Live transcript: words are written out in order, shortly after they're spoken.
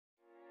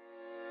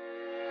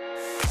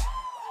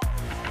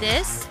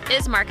This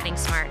is Marketing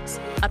Smarts,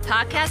 a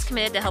podcast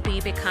committed to helping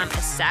you become a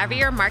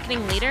savvier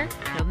marketing leader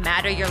no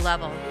matter your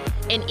level.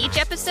 In each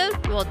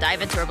episode, we will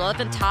dive into a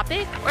relevant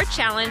topic or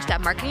challenge that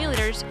marketing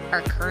leaders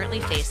are currently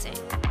facing.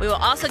 We will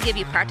also give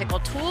you practical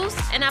tools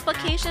and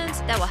applications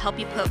that will help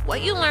you put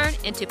what you learn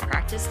into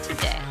practice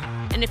today.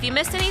 And if you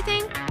missed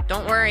anything,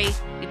 don't worry.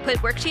 We put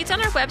worksheets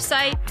on our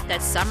website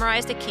that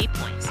summarize the key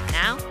points.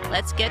 Now,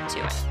 let's get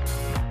to it.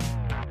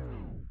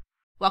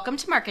 Welcome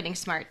to Marketing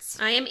Smarts.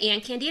 I am Ann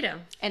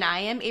Candido. And I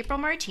am April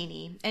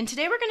Martini. And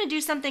today we're going to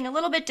do something a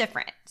little bit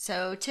different.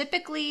 So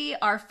typically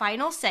our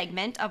final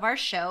segment of our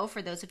show,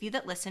 for those of you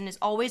that listen, is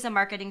always a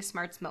Marketing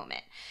Smarts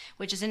moment,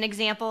 which is an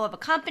example of a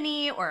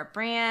company or a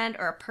brand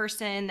or a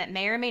person that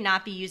may or may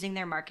not be using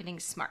their marketing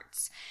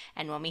smarts.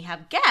 And when we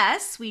have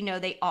guests, we know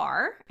they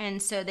are.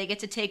 And so they get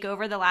to take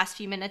over the last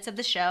few minutes of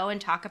the show and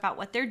talk about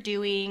what they're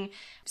doing.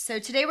 So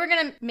today we're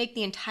going to make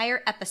the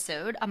entire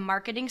episode a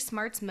Marketing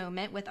Smarts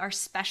moment with our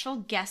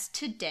special guest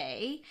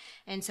today.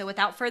 And so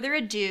without further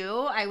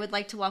ado, I would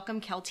like to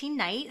welcome Keltie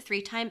Knight,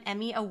 3-time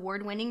Emmy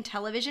award-winning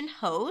television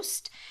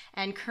host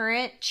and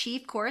current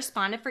chief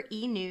correspondent for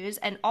E! News,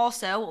 and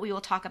also what we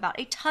will talk about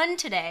a ton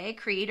today,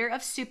 creator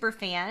of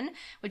Superfan,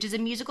 which is a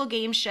musical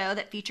game show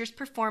that features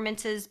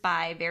performances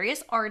by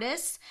various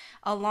artists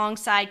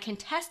alongside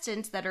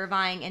contestants that are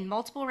vying in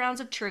multiple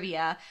rounds of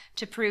trivia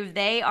to prove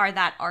they are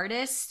that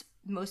artist's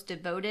most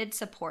devoted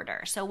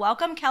supporter. So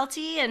welcome,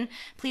 Keltie, and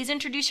please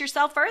introduce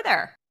yourself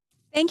further.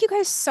 Thank you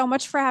guys so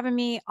much for having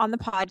me on the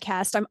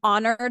podcast. I'm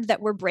honored that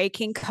we're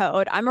breaking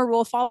code. I'm a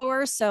rule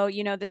follower, so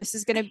this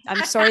is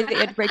I'm sorry that you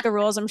had to break the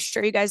rules. I'm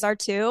sure you guys are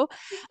too.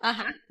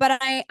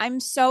 But I'm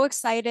so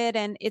excited,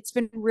 and it's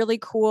been really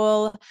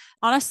cool,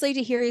 honestly,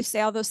 to hear you say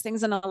all those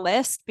things on a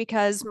list,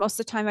 because most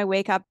of the time I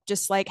wake up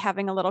just like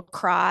having a little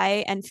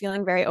cry and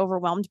feeling very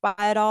overwhelmed by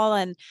it all.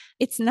 And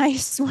it's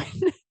nice when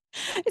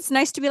it's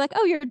nice to be like,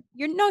 oh, you're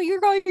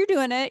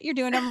doing it. You're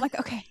doing it. I'm like,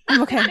 okay,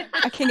 I'm okay.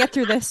 I can get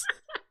through this.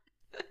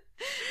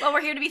 Well, we're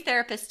here to be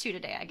therapists too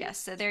today, I guess.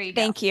 So there you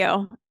go. Thank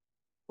you.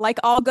 Like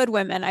all good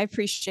women, I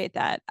appreciate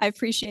that. I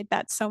appreciate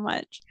that so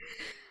much.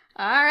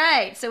 All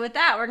right. So with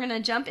that, we're going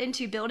to jump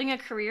into building a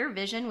career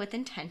vision with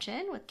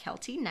intention with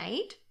Keltie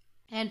Knight.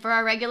 And for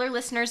our regular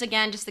listeners,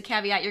 again, just the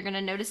caveat, you're going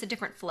to notice a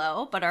different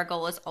flow, but our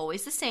goal is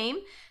always the same,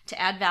 to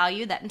add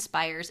value that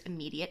inspires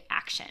immediate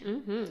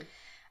action. Mm-hmm.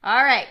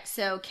 All right.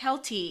 So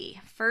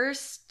Keltie,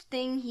 first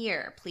thing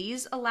here,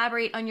 please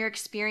elaborate on your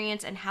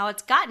experience and how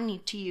it's gotten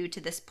to you to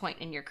this point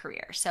in your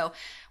career. So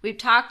we've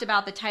talked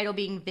about the title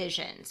being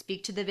vision.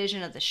 Speak to the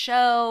vision of the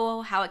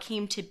show, how it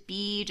came to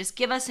be. Just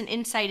give us an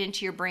insight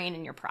into your brain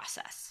and your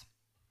process.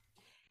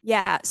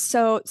 Yeah,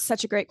 so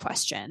such a great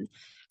question.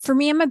 For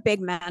me, I'm a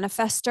big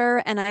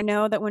manifester, and I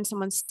know that when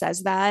someone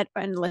says that,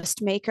 and list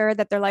maker,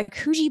 that they're like,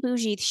 hoogie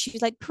bougie, she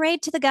like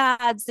prayed to the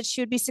gods that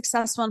she would be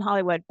successful in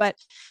Hollywood. But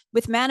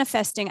with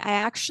manifesting, I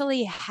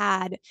actually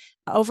had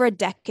over a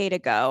decade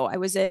ago, I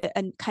was a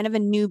kind of a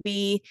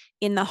newbie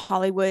in the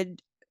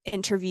Hollywood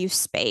interview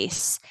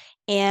space.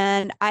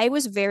 And I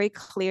was very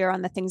clear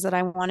on the things that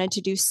I wanted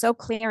to do. So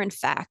clear, in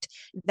fact,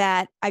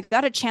 that I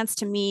got a chance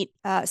to meet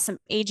some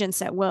agents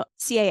at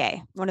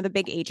CAA, one of the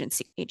big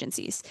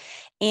agencies.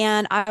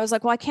 And I was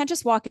like, well, I can't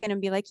just walk in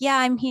and be like, yeah,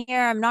 I'm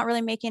here. I'm not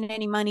really making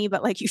any money,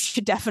 but like, you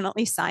should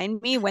definitely sign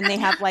me, when they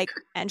have like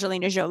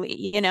Angelina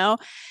Jolie,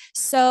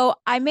 So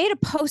I made a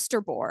poster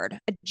board,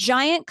 a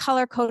giant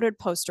color-coded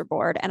poster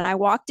board. And I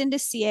walked into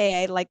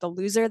CAA like the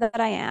loser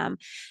that I am.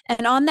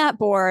 And on that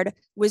board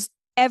was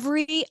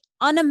every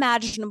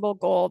unimaginable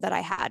goal that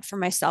I had for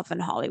myself in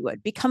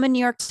Hollywood: become a New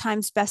York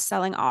Times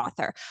bestselling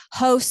author,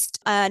 host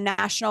a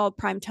national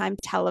primetime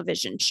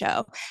television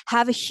show,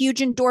 have a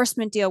huge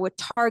endorsement deal with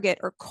Target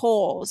or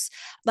Kohl's,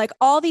 like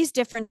all these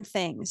different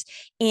things.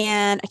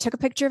 And I took a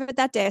picture of it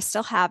that day. I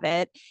still have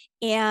it.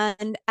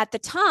 And at the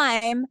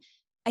time,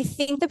 I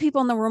think the people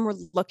in the room were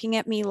looking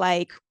at me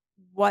like,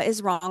 what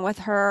is wrong with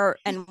her?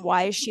 And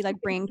why is she like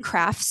bringing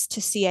crafts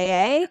to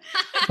CAA?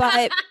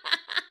 But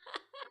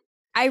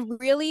I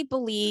really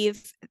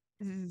believe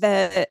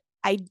the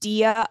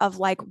idea of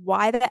like,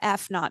 why the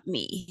F not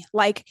me?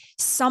 Like,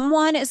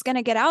 someone is going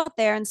to get out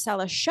there and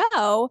sell a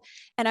show,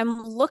 and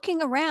I'm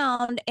looking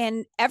around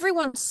and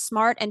everyone's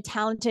smart and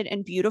talented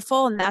and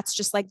beautiful. And that's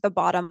just like the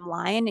bottom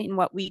line in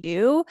what we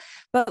do.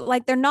 But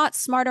like, they're not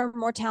smarter,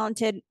 more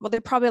talented. Well, they're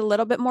probably a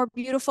little bit more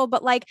beautiful,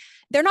 but like,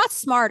 they're not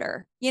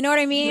smarter. You know what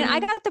I mean? Mm-hmm. I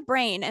got the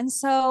brain. And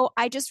so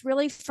I just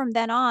really, from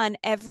then on,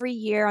 every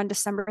year on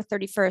December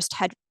 31st,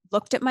 had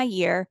looked at my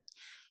year,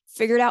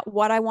 figured out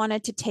what I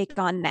wanted to take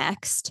on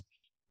next.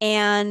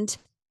 And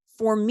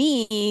for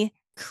me,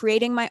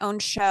 creating my own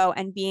show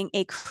and being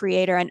a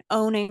creator and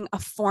owning a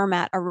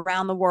format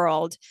around the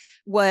world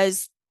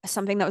was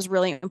something that was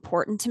really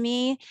important to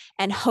me.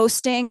 And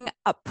hosting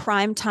a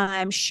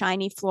primetime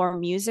shiny floor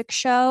music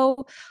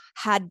show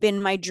had been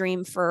my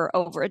dream for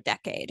over a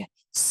decade.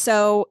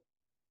 So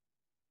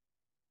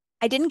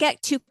I didn't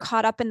get too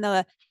caught up in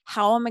the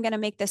how am I going to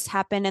make this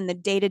happen? And the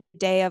day to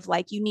day of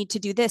like, you need to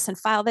do this and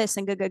file this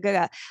and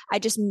go. I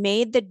just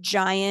made the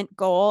giant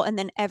goal. And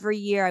then every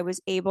year I was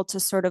able to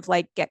sort of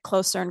like get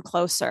closer and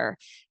closer,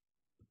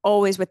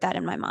 always with that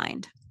in my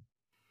mind.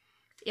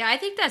 Yeah, I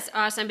think that's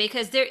awesome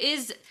because there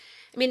is,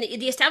 I mean,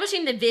 the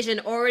establishing the vision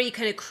already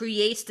kind of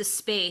creates the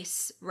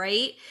space,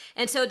 right?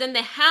 And so then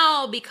the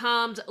how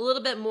becomes a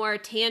little bit more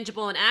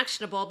tangible and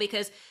actionable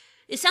because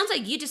it sounds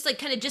like you just like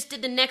kind of just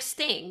did the next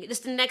thing. It's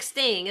the next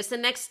thing. It's the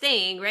next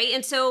thing, right?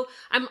 And so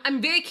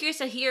I'm very curious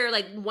to hear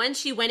like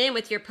once you went in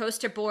with your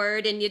poster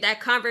board and that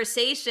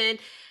conversation,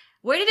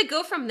 where did it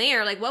go from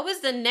there? Like what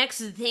was the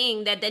next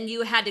thing that then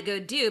you had to go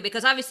do?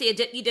 Because obviously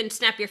you didn't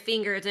snap your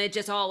fingers and it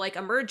just all like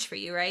emerged for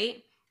you,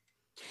 right?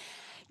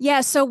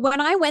 Yeah. So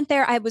when I went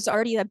there, I was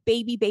already a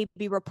baby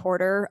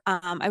reporter.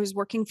 I was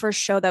working for a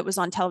show that was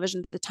on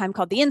television at the time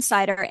called The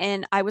Insider,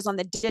 and I was on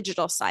the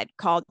digital side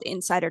called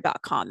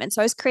insider.com. And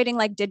so I was creating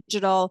like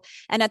digital.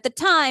 And at the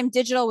time,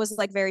 digital was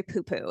like very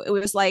poo poo. It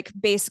was like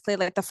basically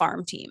like the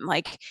farm team.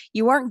 Like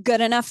you weren't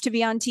good enough to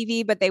be on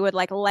TV, but they would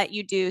like let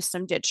you do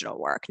some digital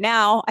work.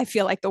 Now I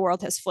feel like the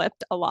world has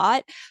flipped a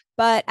lot.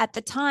 But at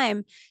the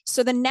time,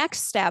 so the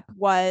next step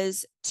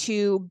was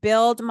to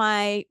build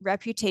my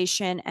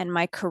reputation and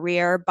my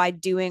career by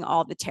doing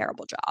all the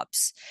terrible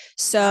jobs.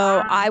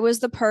 So I was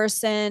the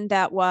person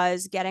that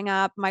was getting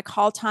up. My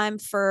call time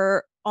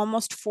for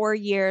almost 4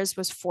 years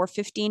was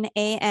 4:15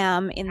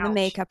 a.m. in the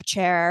makeup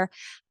chair.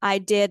 I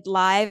did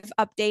live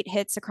update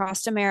hits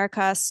across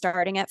America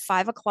starting at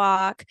 5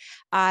 o'clock.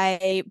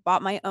 I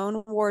bought my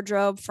own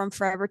wardrobe from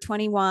Forever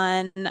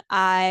 21.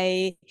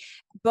 I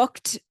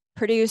booked,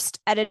 produced,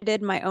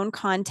 edited my own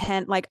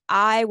content. Like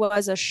I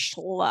was a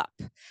schlup.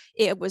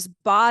 It was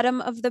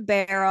bottom of the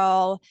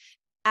barrel,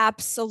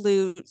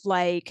 absolute,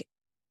 like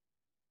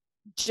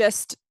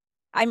just,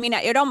 I mean,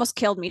 it almost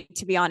killed me,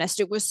 to be honest.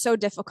 It was so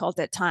difficult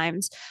at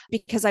times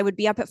because I would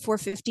be up at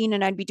 4:15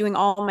 and I'd be doing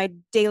all my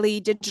daily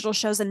digital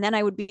shows. And then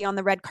I would be on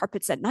the red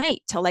carpets at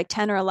night till like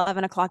 10 or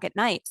 11 o'clock at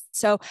night.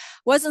 So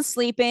wasn't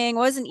sleeping,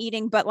 wasn't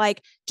eating, but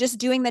like just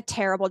doing the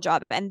terrible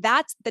job. And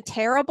that's the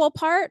terrible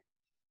part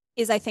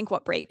is I think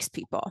what breaks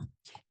people.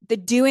 The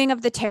doing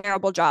of the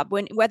terrible job,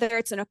 when whether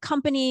it's in a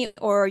company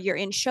or you're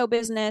in show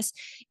business,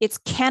 it's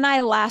can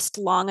I last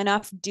long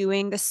enough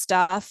doing the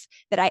stuff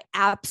that I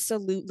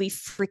absolutely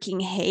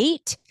freaking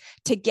hate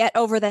to get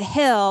over the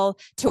hill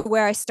to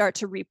where I start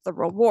to reap the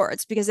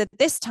rewards? Because at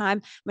this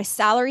time, my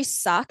salary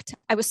sucked.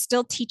 I was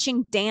still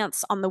teaching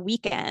dance on the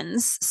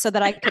weekends so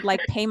that I could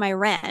like pay my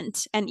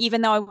rent. And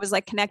even though I was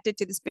like connected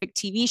to this big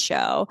TV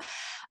show,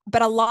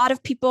 but a lot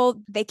of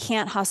people, they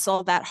can't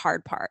hustle that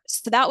hard part.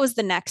 So that was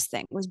the next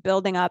thing, was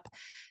building up,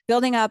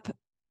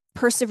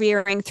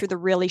 persevering through the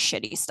really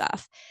shitty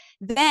stuff.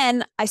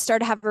 Then I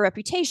started to have a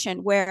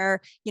reputation where,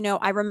 you know,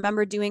 I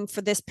remember doing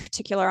for this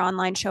particular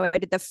online show, I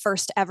did the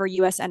first ever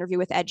US interview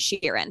with Ed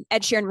Sheeran.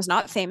 Ed Sheeran was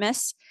not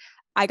famous.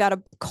 I got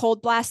a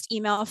cold blast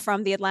email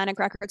from the Atlantic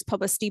Records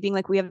publicity being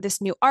like, we have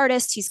this new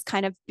artist. He's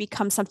kind of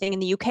become something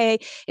in the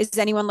UK. Is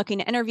anyone looking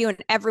to interview?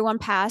 And everyone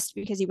passed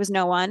because he was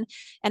no one.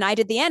 And I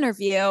did the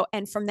interview.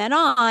 And from then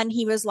on,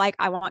 he was like,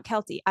 I want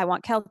Keltie. I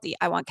want Keltie.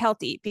 I want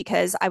Keltie,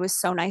 because I was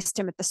so nice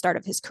to him at the start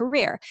of his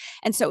career.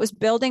 And so it was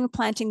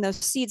planting those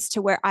seeds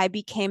to where I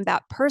became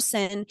that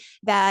person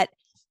that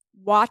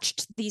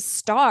watched these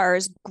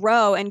stars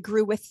grow and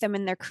grew with them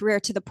in their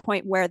career to the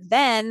point where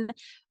then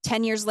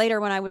 10 years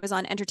later, when I was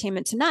on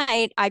Entertainment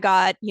Tonight, I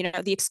got, you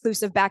know, the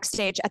exclusive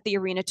backstage at the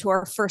arena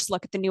tour, first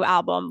look at the new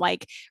album,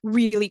 like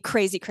really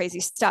crazy,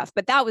 crazy stuff.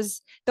 But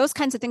those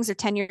kinds of things are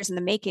 10 years in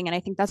the making. And I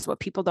think that's what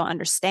people don't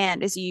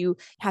understand is you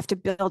have to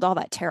build all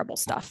that terrible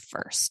stuff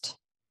first.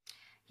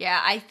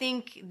 Yeah, I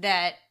think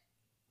that,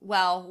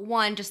 well,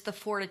 one, just the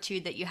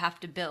fortitude that you have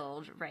to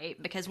build,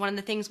 right? Because one of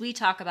the things we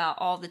talk about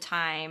all the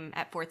time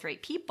at Fourth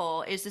Rate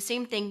People is the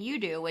same thing you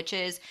do, which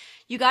is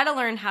you got to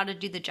learn how to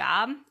do the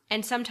job.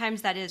 And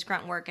sometimes that is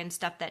grunt work and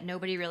stuff that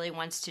nobody really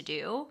wants to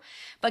do.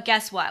 But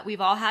guess what?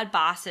 We've all had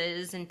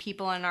bosses and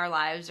people in our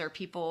lives, or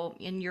people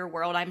in your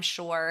world, I'm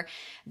sure,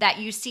 that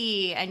you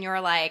see and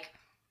you're like,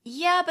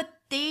 yeah, but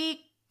they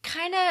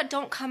kind of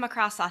don't come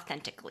across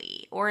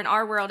authentically. Or in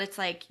our world, it's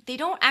like they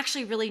don't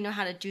actually really know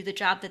how to do the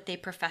job that they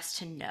profess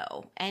to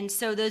know. And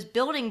so those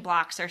building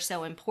blocks are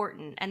so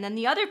important. And then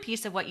the other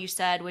piece of what you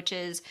said, which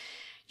is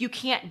you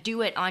can't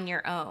do it on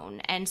your own.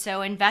 And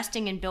so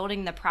investing in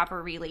building the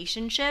proper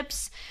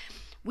relationships,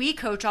 we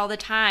coach all the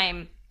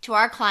time to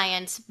our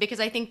clients, because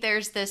I think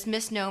there's this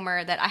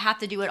misnomer that I have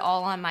to do it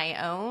all on my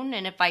own.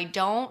 And if I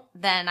don't,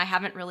 then I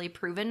haven't really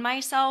proven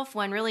myself,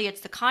 when really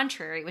it's the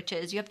contrary, which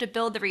is you have to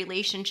build the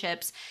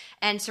relationships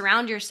and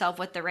surround yourself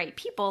with the right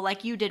people,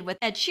 like you did with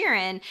Ed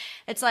Sheeran.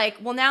 It's like,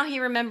 well, now he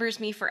remembers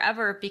me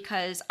forever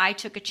because I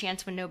took a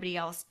chance when nobody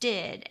else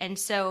did. And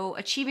so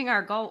achieving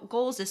our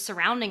goals is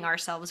surrounding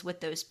ourselves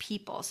with those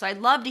people. So I'd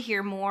love to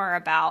hear more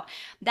about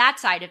that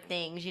side of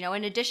things. You know,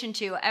 in addition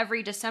to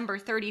every December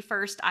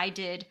 31st, I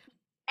did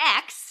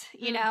X,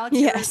 you know,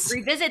 to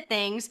revisit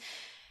things.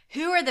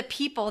 who are the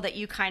people that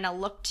you kind of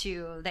look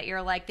to that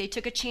you're like, they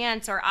took a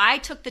chance, or I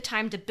took the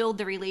time to build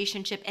the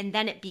relationship and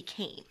then it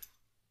became?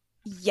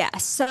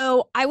 Yes.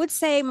 So I would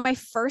say my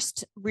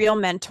first real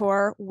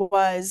mentor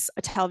was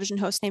a television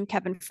host named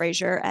Kevin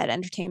Frazier at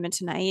Entertainment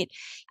Tonight.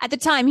 At the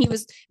time, he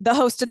was the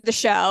host of the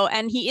show,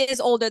 and he is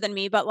older than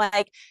me, but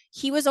like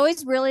he was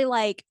always really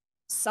like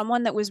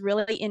someone that was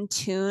really in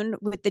tune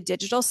with the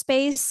digital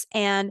space.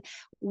 And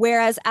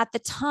whereas at the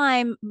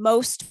time,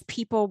 most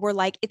people were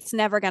like, it's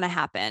never going to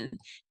happen.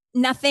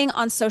 Nothing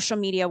on social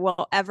media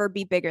will ever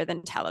be bigger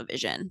than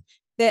television.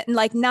 That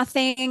like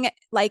nothing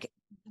like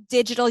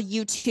digital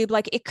YouTube,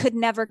 like it could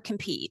never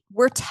compete.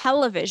 We're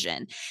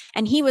television.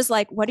 And he was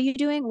like, what are you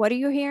doing? What are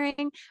you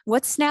hearing?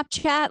 What's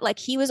Snapchat? Like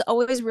he was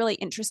always really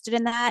interested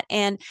in that.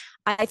 And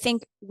I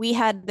think we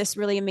had this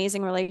really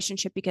amazing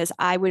relationship because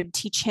I would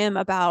teach him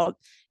about,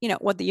 you know,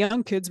 what the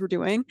young kids were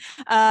doing.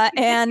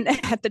 And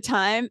at the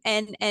time,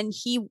 and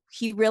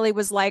he really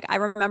was like, I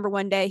remember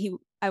one day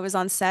I was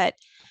on set.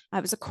 I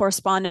was a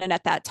correspondent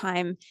at that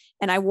time,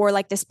 and I wore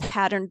like this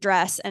patterned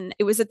dress. And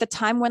it was at the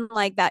time when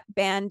like that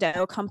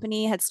Bando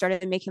company had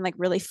started making like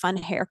really fun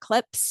hair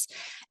clips.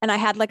 And I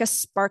had like a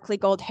sparkly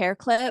gold hair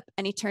clip.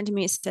 And he turned to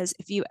me and says,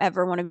 if you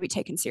ever want to be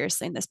taken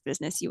seriously in this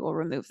business, you will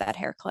remove that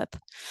hair clip.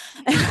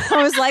 And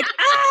I was like,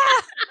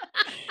 ah.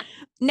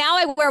 Now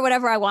I wear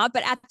whatever I want,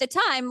 but at the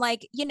time,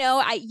 like, you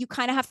know, you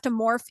kind of have to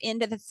morph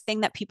into the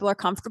thing that people are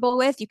comfortable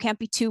with. You can't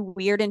be too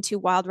weird and too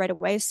wild right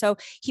away. So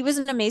he was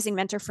an amazing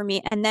mentor for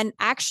me. And then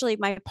actually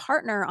my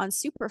partner on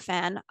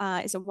Superfan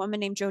is a woman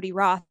named Jody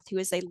Roth, who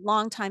is a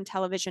longtime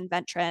television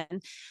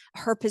veteran.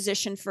 Her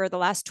position for the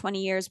last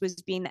 20 years was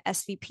being the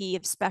SVP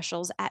of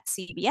specials at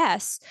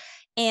CBS.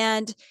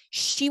 And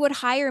she would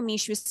hire me.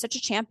 She was such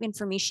a champion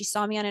for me. She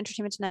saw me on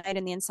Entertainment Tonight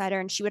and The Insider,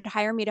 and she would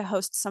hire me to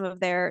host some of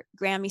their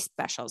Grammy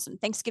specials and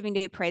Thanksgiving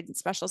Day parades and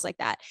specials like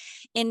that.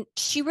 And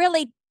she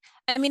really,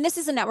 I mean, this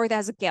is a network that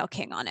has a Gayle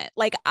King on it.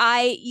 Like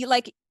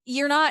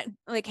you're not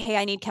like, hey,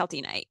 I need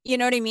Keltie night. You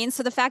know what I mean?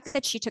 So the fact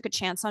that she took a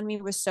chance on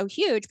me was so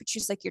huge, but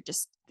she's like,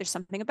 there's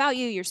something about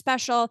you, you're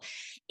special.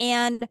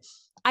 And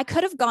I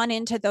could have gone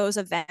into those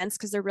events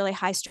because they're really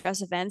high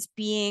stress events,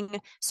 being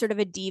sort of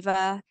a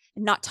diva,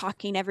 not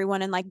talking to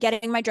everyone and like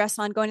getting my dress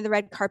on, going to the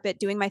red carpet,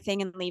 doing my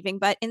thing and leaving.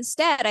 But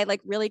instead, I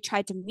like really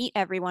tried to meet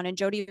everyone. And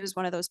Jody was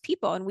one of those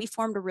people. And we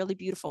formed a really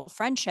beautiful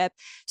friendship,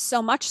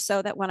 so much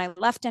so that when I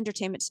left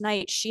Entertainment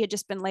Tonight, she had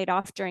just been laid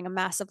off during a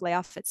massive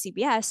layoff at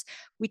CBS.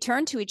 We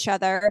turned to each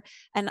other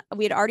and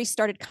we had already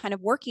started kind of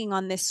working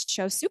on this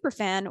show,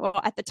 Superfan. Well,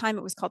 at the time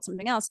it was called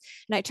something else.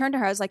 And I turned to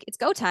her, I was like, it's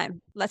go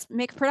time. Let's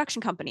make a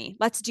production company.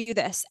 Let's do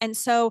this. And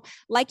so,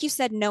 like you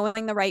said,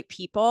 knowing the right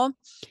people,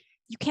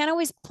 you can't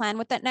always plan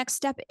what that next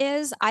step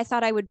is. I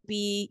thought I would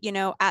be, you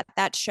know, at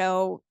that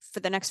show for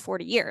the next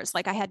 40 years.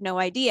 Like I had no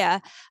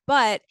idea,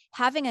 but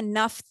having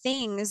enough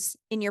things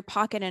in your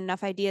pocket and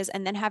enough ideas,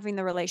 and then having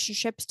the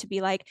relationships to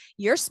be like,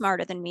 you're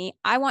smarter than me.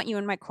 I want you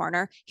in my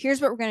corner. Here's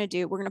what we're going to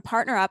do. We're going to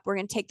partner up. We're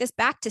going to take this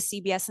back to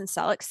CBS and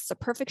sell it. It's a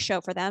perfect show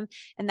for them.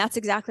 And that's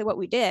exactly what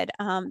we did.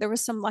 There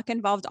was some luck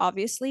involved,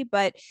 obviously,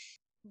 but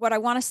what I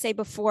want to say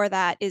before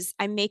that is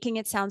I'm making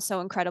it sound so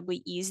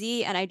incredibly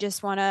easy. And I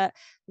just want to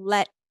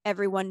let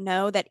everyone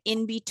know that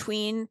in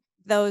between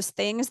those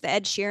things, the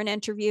Ed Sheeran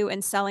interview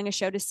and selling a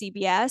show to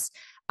CBS,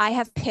 I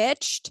have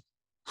pitched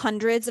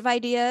hundreds of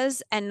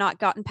ideas and not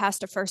gotten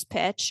past a first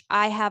pitch.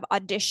 I have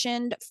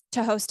auditioned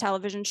to host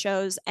television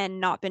shows and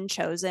not been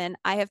chosen.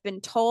 I have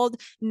been told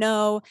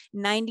no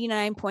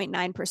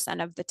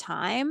 99.9% of the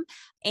time.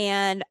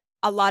 And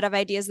a lot of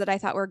ideas that I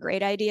thought were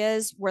great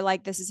ideas were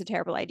like, this is a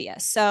terrible idea.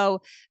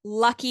 So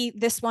lucky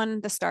this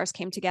one, the stars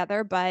came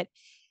together, but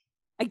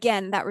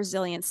again, that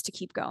resilience to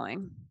keep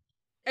going.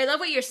 I love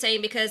what you're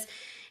saying because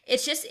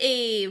it's just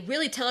a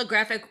really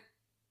telegraphic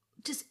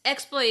just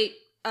exploit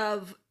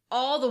of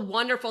all the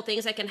wonderful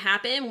things that can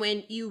happen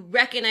when you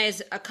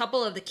recognize a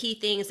couple of the key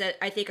things that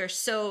I think are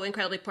so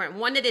incredibly important.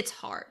 One, that it's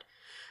hard.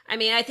 I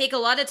mean, I think a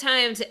lot of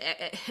times,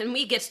 and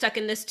we get stuck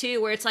in this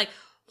too, where it's like,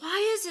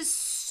 why is this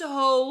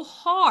so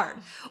hard?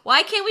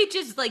 Why can't we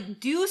just like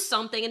do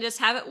something and just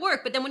have it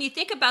work? But then when you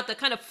think about the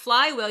kind of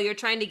flywheel you're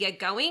trying to get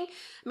going,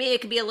 I mean,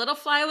 it could be a little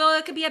flywheel,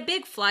 it could be a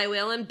big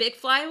flywheel, and big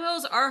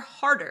flywheels are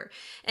harder.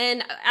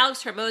 And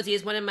Alex Hormozy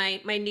is one of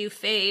my new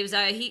faves.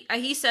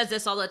 He says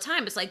this all the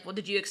time. It's like, well,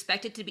 did you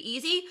expect it to be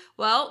easy?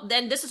 Well,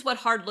 then this is what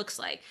hard looks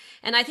like.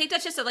 And I think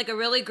that's just like a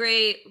really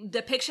great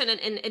depiction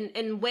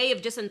and way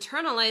of just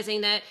internalizing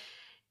that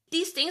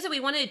these things that we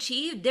want to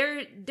achieve,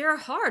 they're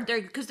hard.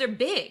 Because they're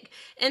big.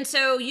 And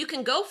so you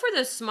can go for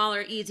the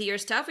smaller, easier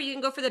stuff, or you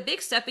can go for the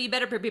big stuff, but you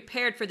better be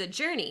prepared for the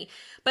journey.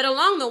 But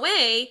along the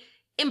way,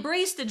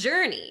 embrace the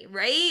journey,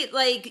 right?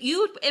 Like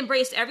you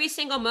embraced every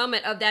single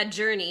moment of that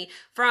journey,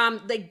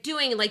 from like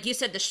doing, like you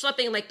said, the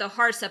schlepping, like the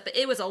hard stuff, but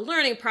it was a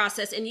learning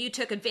process, and you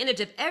took advantage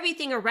of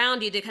everything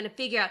around you to kind of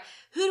figure out,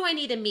 who do I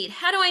need to meet?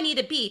 How do I need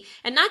to be?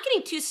 And not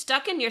getting too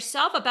stuck in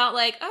yourself about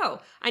like, oh,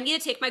 I need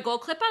to take my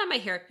gold clip out of my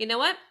hair. You know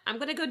what? I'm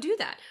going to go do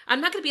that.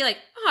 I'm not going to be like,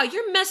 oh,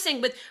 you're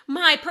messing with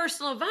my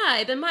personal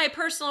vibe and my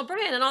personal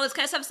brand and all this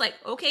kind of stuff. It's like,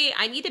 okay,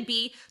 I need to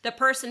be the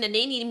person that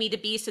they need me to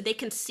be so they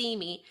can see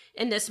me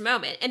in this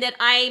moment. And that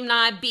I'm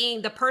not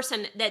being the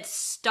person that's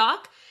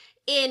stuck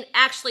in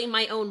actually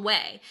my own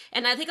way.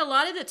 And I think a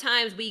lot of the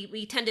times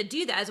we tend to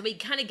do that, as we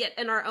kind of get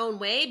in our own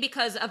way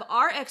because of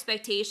our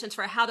expectations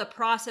for how the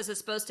process is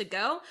supposed to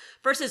go,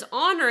 versus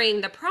honoring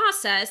the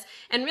process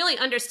and really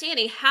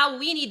understanding how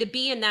we need to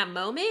be in that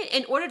moment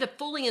in order to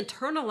fully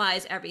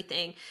internalize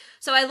everything.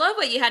 So I love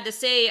what you had to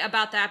say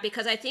about that,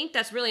 because I think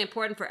that's really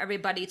important for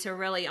everybody to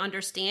really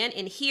understand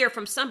and hear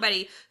from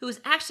somebody who's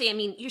actually, I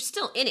mean, you're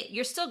still in it,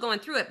 you're still going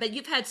through it, but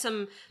you've had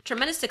some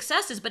tremendous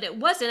successes, but it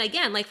wasn't,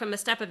 again, like from a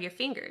snap of your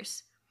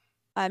fingers.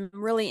 I'm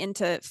really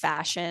into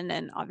fashion,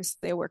 and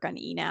obviously I work on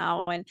E!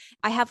 Now, and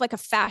I have like a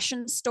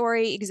fashion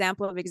story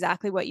example of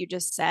exactly what you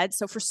just said.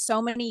 So for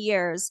so many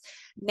years,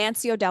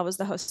 Nancy O'Dell was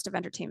the host of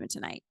Entertainment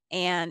Tonight,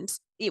 and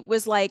it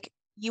was like,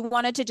 you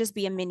wanted to just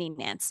be a mini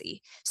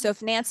Nancy. So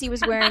if Nancy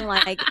was wearing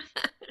like,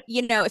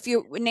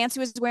 Nancy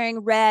was wearing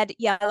red,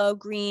 yellow,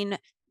 green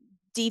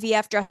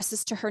DVF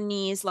dresses to her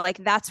knees, like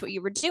that's what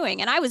you were doing.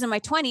 And I was in my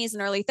 20s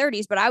and early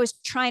 30s, but I was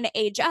trying to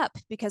age up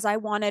because I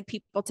wanted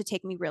people to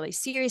take me really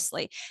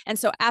seriously. And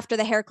so after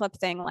the hair clip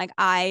thing, like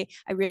I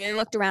really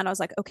looked around. I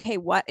was like, okay,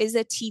 what is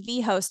a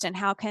TV host and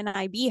how can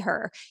I be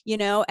her?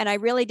 And I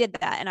really did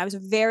that. And I was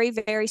very,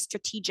 very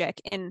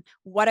strategic in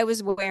what I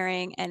was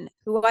wearing and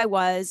who I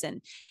was.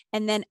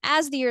 And then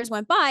as the years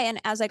went by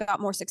and as I got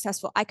more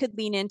successful, I could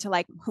lean into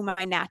like who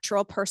my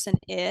natural person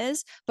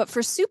is. But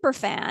for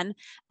Superfan,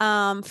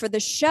 for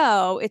the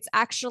show, it's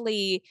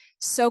actually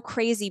so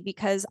crazy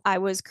because I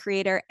was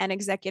creator and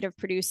executive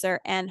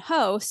producer and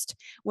host.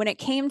 When it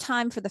came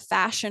time for the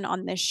fashion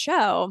on this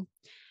show,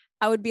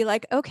 I would be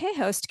like, okay,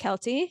 host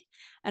Keltie.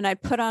 And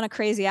I'd put on a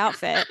crazy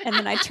outfit. And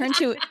then I'd turn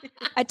to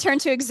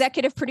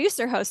executive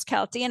producer host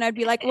Keltie. And I'd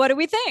be like, what do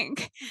we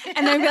think?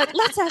 And then I'd be like,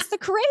 let's ask the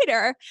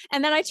creator.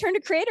 And then I turn to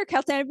creator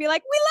Keltie and I'd be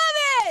like, we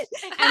love it.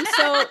 And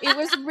so it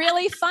was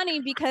really funny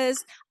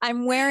because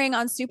I'm wearing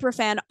on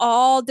Superfan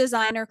all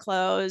designer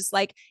clothes,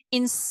 like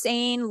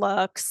insane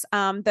looks.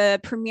 The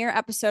premiere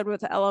episode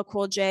with LL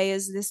Cool J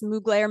is this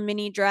Mugler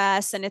mini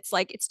dress. And it's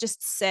like, it's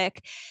just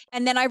sick.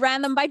 And then I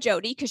ran them by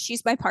Jody because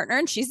she's my partner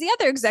and she's the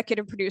other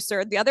executive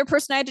producer. The other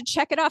person I had to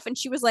check it off. And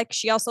she was like,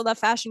 she also loved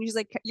fashion. She's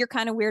like, you're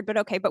kind of weird, but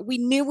okay. But we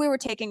knew we were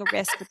taking a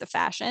risk with the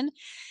fashion.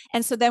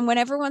 And so then when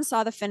everyone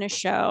saw the finished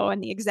show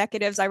and the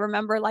executives, I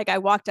remember like I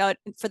walked out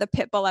for the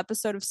Pitbull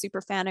episode of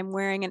Superfan. I'm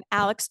wearing an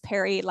Alex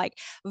Perry like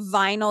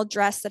vinyl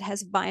dress that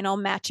has vinyl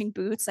matching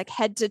boots, like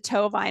head to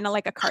toe vinyl,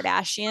 like a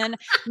Kardashian.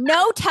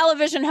 No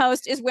television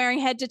host is wearing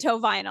head to toe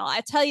vinyl.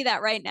 I tell you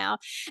that right now.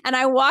 And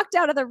I walked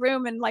out of the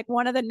room and like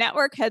one of the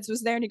network heads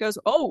was there and he goes,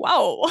 oh,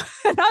 wow.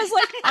 And I was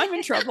like, I'm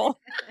in trouble.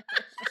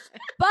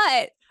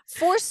 But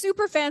for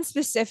Superfan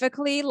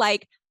specifically,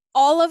 like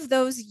all of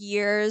those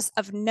years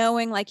of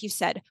knowing, like you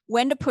said,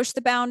 when to push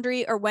the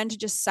boundary or when to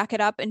just suck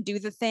it up and do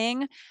the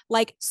thing,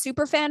 like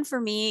Superfan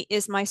for me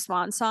is my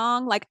swan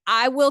song. Like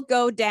I will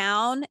go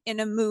down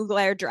in a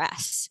Mugler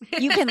dress.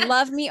 You can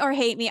love me or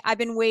hate me. I've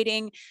been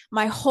waiting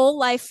my whole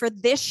life for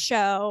this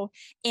show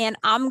and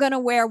I'm going to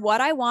wear what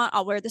I want.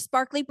 I'll wear the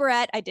sparkly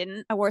barrette. I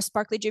wore a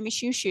sparkly Jimmy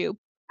Choo shoe.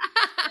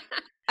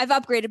 I've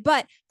upgraded.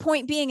 But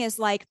point being is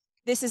like,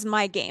 this is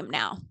my game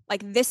now.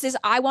 Like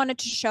I wanted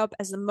to show up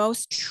as the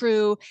most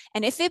true.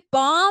 And if it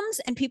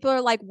bombs and people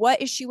are like,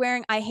 what is she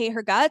wearing? I hate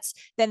her guts.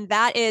 Then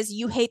that is,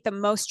 you hate the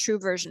most true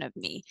version of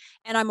me.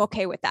 And I'm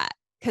okay with that.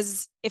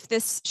 Because if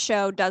this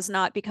show does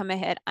not become a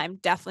hit, I'm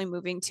definitely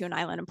moving to an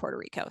island in Puerto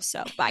Rico.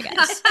 So bye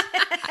guys.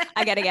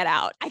 I got to get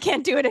out. I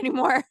can't do it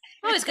anymore.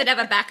 Always good to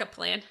have a backup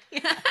plan.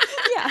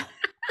 Yeah.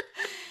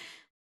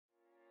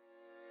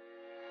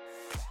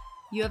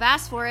 You have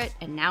asked for it,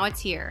 and now it's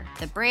here.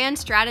 The Brand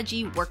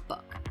Strategy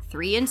Workbook.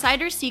 3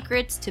 insider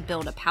secrets to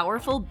build a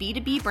powerful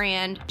B2B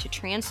brand to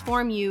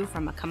transform you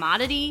from a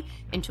commodity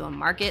into a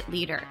market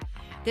leader.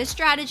 This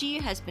strategy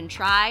has been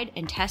tried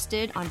and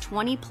tested on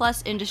 20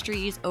 plus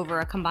industries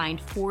over a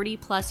combined 40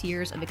 plus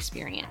years of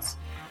experience.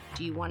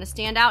 Do you want to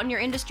stand out in your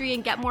industry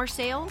and get more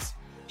sales?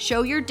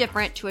 Show you're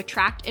different to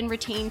attract and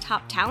retain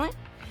top talent?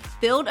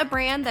 Build a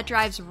brand that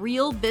drives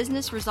real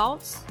business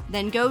results?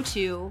 Then go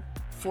to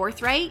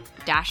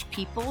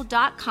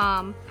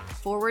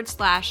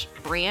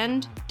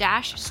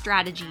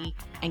forthright-people.com/brand-strategy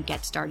and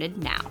get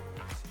started now.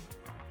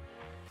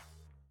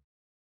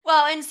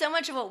 Well, and so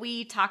much of what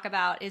we talk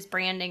about is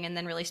branding and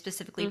then really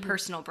specifically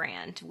personal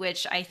brand,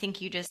 which I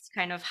think you just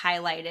kind of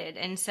highlighted.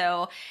 And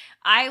so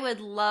I would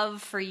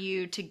love for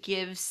you to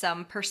give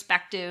some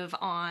perspective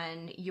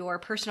on your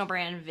personal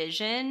brand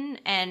vision.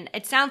 And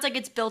it sounds like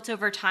it's built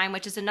over time,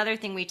 which is another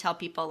thing we tell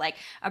people, like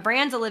a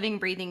brand's a living,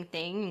 breathing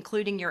thing,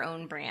 including your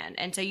own brand.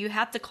 And so you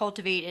have to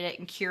cultivate it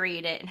and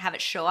curate it and have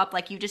it show up,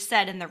 like you just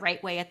said, in the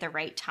right way at the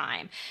right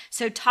time.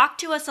 So talk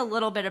to us a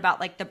little bit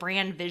about like the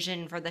brand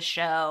vision for the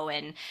show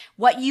and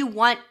what you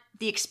want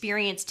the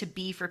experience to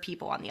be for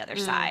people on the other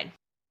side.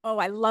 Oh,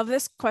 I love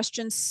this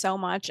question so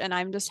much. And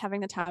I'm just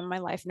having the time of my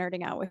life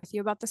nerding out with you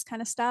about this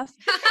kind of stuff.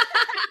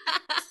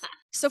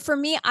 So for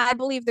me, I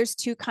believe there's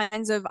two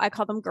kinds of, I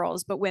call them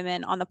girls, but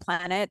women on the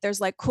planet.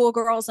 There's like cool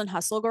girls and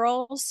hustle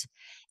girls.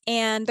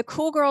 And the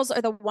cool girls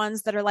are the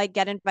ones that are like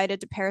get invited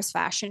to Paris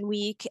Fashion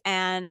Week,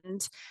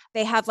 and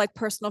they have like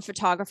personal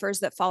photographers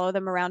that follow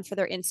them around for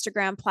their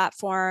Instagram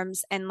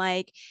platforms. And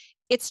like,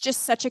 it's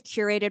just such a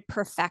curated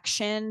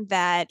perfection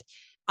that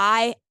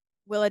I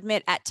will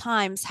admit at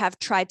times have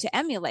tried to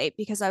emulate,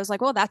 because I was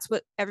like, well, that's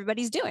what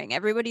everybody's doing.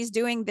 Everybody's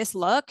doing this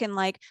look, and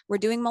like we're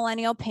doing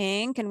millennial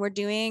pink, and we're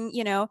doing,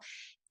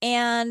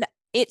 and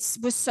it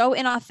was so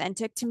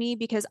inauthentic to me,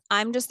 because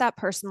I'm just that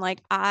person.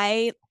 Like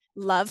I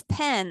love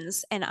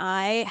pens, and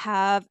I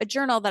have a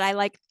journal that I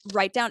like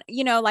write down,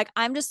 like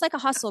I'm just like a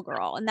hustle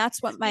girl. And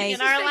that's what my, in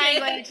our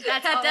language,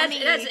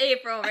 that's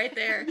April right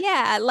there.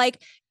 Yeah.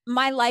 Like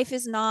my life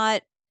is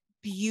not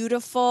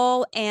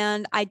beautiful,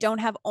 and I don't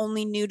have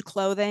only nude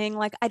clothing.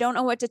 Like I don't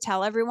know what to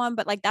tell everyone,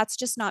 but like that's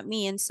just not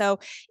me. And so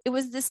it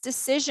was this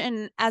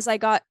decision as I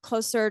got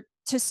closer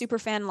to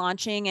Superfan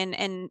launching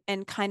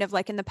and kind of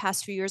like in the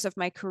past few years of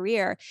my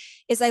career,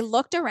 is I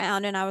looked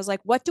around and I was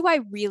like, what do I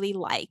really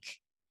like?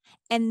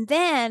 And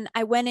then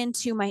I went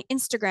into my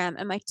Instagram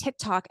and my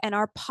TikTok and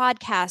our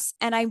podcasts,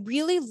 and I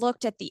really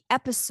looked at the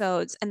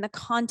episodes and the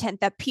content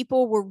that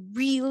people were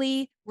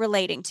really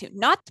relating to.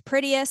 Not the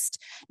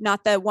prettiest,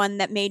 not the one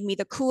that made me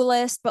the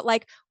coolest, but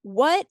like,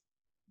 what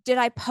did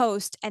I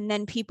post? And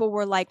then people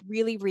were like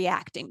really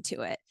reacting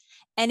to it.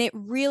 And it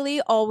really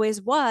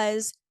always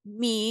was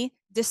me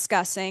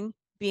discussing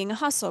being a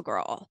hustle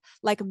girl,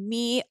 like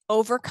me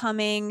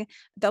overcoming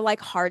the like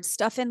hard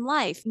stuff in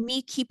life,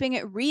 me keeping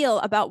it real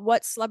about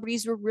what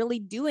celebrities were really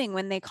doing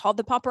when they called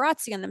the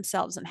paparazzi on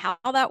themselves and how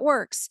that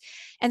works.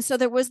 And so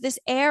there was this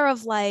air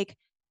of like,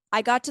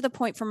 I got to the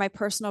point for my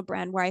personal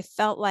brand where I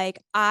felt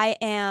like I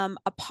am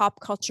a pop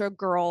culture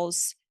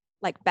girl's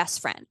like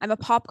best friend. I'm a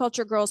pop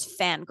culture girl's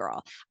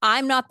fangirl.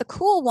 I'm not the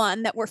cool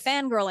one that we're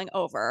fangirling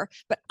over,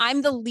 but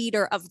I'm the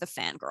leader of the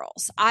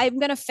fangirls. I'm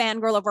going to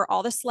fangirl over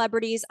all the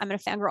celebrities. I'm going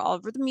to fangirl all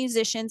over the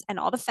musicians and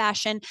all the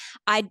fashion.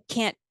 I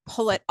can't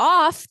pull it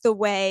off the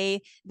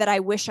way that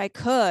I wish I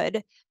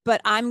could, but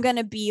I'm going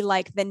to be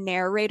like the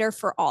narrator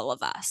for all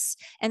of us.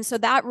 And so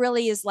that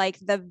really is like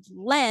the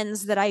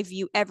lens that I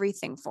view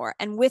everything for.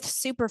 And with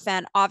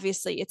Superfan,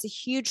 obviously, it's a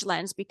huge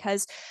lens,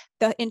 because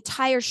the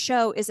entire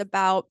show is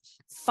about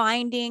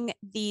finding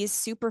these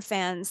super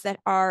fans that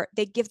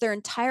they give their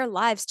entire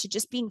lives to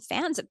just being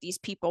fans of these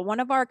people. One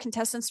of our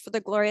contestants for the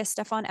Gloria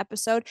Stefan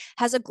episode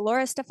has a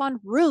Gloria Stefan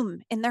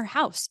room in their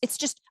house. It's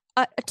just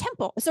a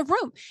temple. It's a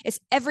room. It's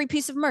every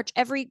piece of merch,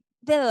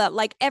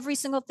 like every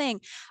single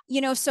thing,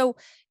 so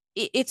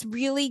it's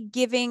really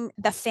giving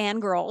the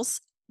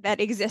fangirls that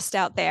exist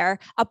out there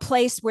a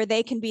place where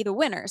they can be the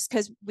winners,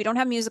 because we don't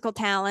have musical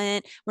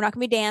talent. We're not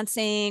going to be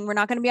dancing. We're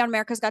not going to be on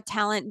America's Got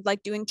Talent,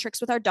 like doing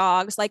tricks with our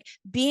dogs. Like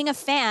being a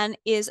fan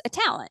is a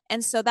talent.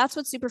 And so that's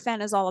what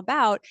Superfan is all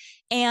about.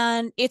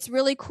 And it's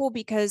really cool,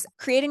 because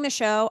creating the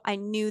show, I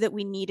knew that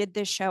we needed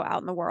this show out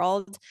in the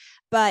world.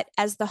 But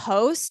as the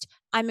host,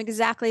 I'm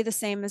exactly the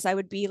same as I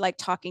would be like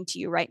talking to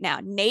you right now.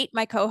 Nate,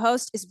 my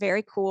co-host, is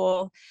very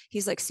cool.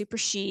 He's like super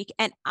chic.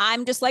 And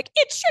I'm just like,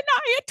 it's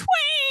Shania Twain.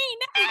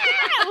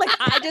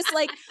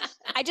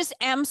 I just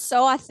am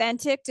so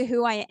authentic to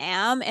who I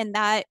am. And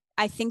that,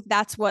 I think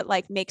that's what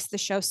like makes the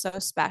show so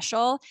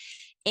special.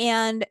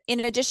 And in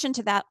addition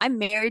to that, I'm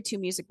married to a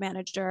music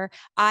manager.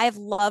 I've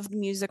loved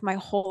music my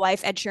whole life.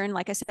 Ed Sheeran,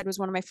 like I said, was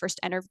one of my first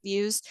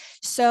interviews.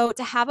 So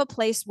to have a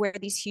place where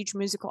these huge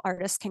musical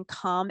artists can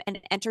come and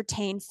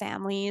entertain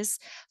families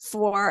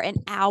for an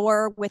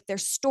hour with their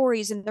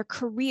stories and their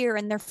career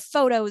and their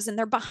photos and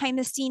their behind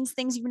the scenes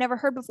things you've never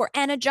heard before,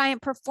 and a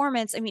giant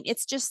performance. I mean,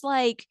 it's just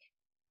like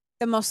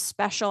the most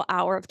special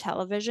hour of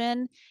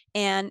television.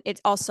 And it's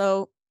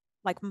also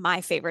like my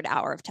favorite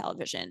hour of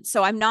television.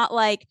 So I'm not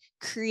like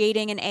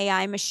creating an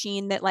AI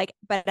machine that like,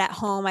 but at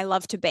home I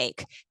love to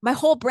bake. My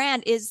whole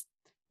brand is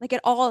like, it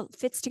all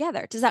fits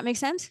together. Does that make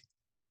sense?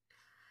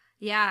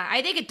 Yeah,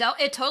 I think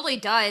it totally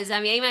does.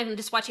 I mean, even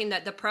just watching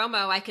the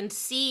promo, I can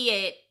see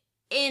it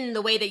in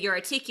the way that you're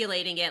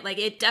articulating it. Like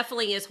it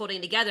definitely is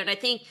holding together. And I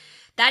think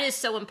that is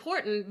so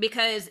important,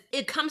 because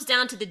it comes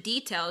down to the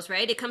details,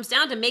 right? It comes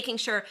down to making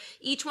sure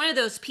each one of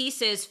those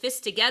pieces fits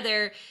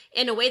together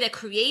in a way that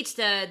creates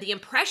the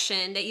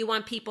impression that you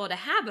want people to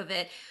have of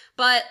it.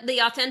 But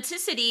the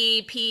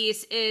authenticity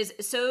piece is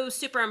so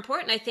super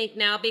important, I think,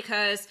 now,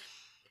 because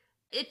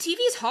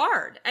TV's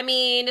hard. I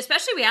mean,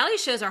 especially reality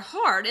shows are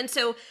hard. And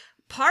so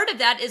part of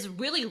that is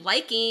really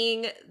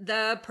liking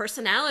the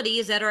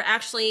personalities that are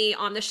actually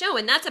on the show.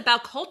 And that's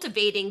about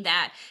cultivating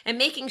that and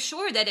making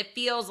sure that it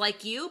feels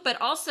like you, but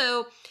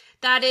also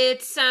that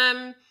it's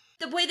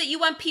the way that you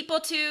want people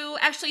to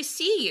actually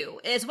see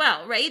you as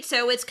well, right?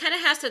 So it's kind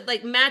of has to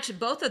like match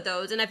both of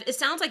those. And it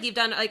sounds like you've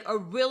done like a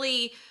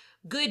really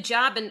good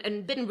job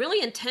and been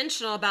really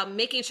intentional about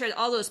making sure that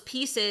all those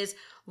pieces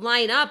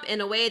line up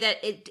in a way that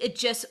it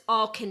just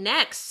all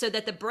connects so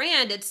that the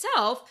brand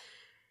itself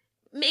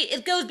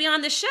it goes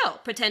beyond the show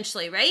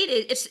potentially, right?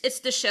 It's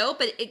the show,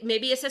 but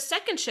maybe it's a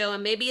second show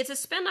and maybe it's a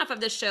spinoff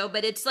of the show,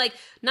 but it's like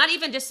not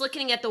even just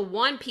looking at the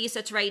one piece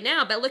that's right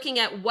now, but looking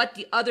at what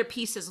the other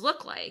pieces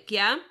look like.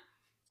 Yeah.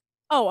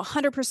 Oh,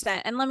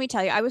 100%. And let me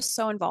tell you, I was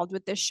so involved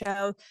with this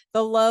show.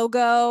 The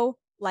logo,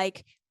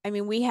 like, I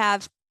mean, we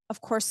have, of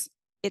course,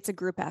 it's a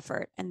group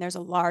effort and there's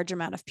a large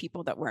amount of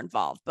people that were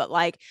involved, but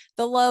like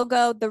the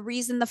logo, the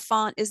reason the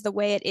font is the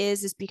way it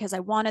is because I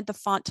wanted the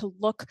font to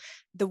look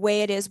the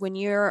way it is when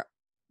you're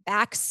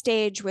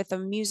backstage with a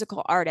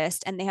musical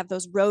artist and they have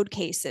those road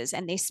cases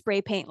and they spray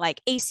paint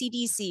like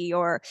AC/DC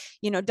or,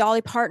 you know,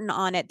 Dolly Parton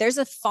on it. There's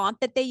a font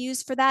that they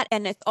use for that.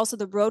 And it's also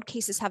the road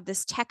cases have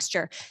this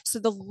texture. So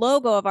the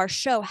logo of our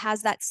show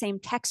has that same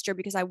texture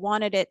because I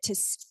wanted it to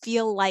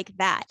feel like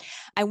that.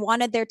 I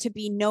wanted there to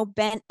be no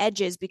bent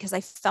edges because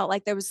I felt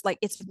like there was like,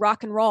 it's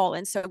rock and roll.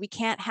 And so we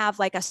can't have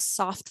like a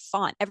soft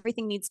font.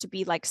 Everything needs to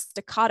be like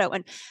staccato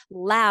and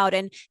loud.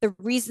 And the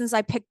reasons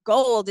I picked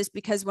gold is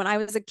because when I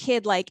was a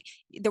kid, like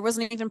there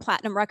wasn't even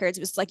platinum records.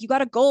 It was like, you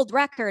got a gold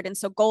record. And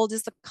so gold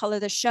is the color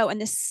of the show.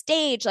 And the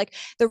stage, like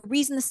the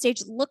reason the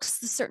stage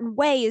looks a certain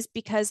way is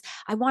because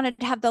I wanted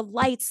to have the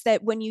lights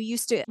that when I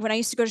used to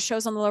go to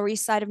shows on the Lower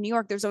East Side of New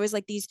York, there's always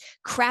like these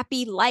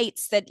crappy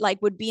lights that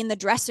like would be in the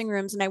dressing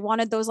rooms. And I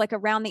wanted those like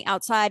around the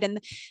outside, and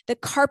the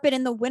carpet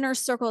in the winner's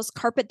circle is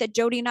carpet that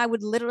Jody and I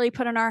would literally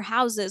put in our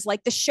houses.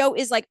 Like the show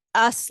is like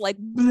us, like,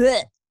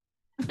 bleh.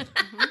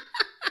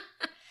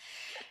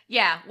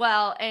 Yeah.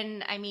 Well,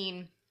 and I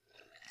mean,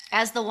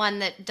 as the one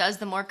that does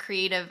the more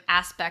creative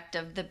aspect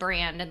of the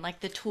brand and like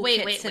the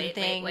toolkits and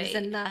things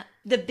and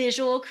the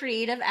visual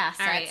creative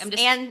assets,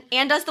 right,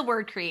 and does the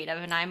word creative,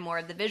 and I'm more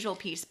of the visual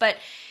piece. But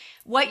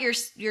what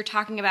you're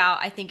talking about,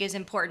 I think, is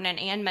important. And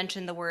Anne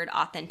mentioned the word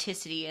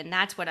authenticity, and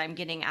that's what I'm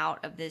getting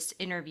out of this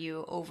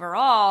interview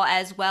overall,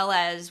 as well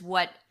as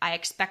what I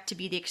expect to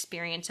be the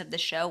experience of the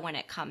show when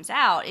it comes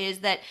out, is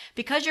that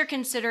because you're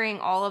considering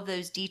all of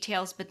those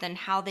details, but then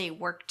how they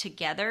work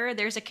together,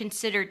 there's a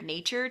considered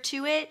nature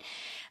to it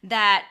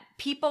that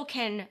people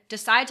can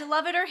decide to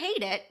love it or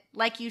hate it,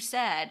 like you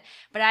said,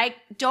 but I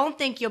don't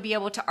think you'll be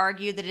able to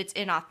argue that it's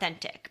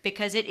inauthentic,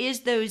 because it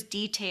is those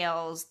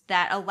details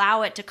that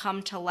allow it to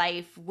come to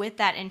life with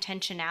that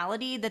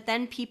intentionality that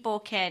then people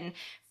can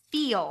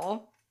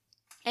feel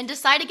and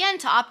decide again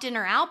to opt in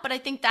or out. But I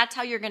think that's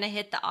how you're going to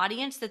hit the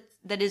audience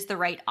that is the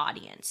right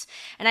audience.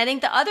 And I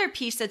think the other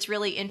piece that's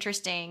really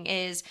interesting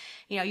is,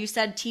 you know, you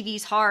said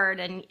TV's hard,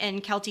 and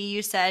Keltie,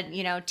 you said,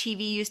 you know,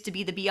 TV used to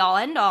be the be all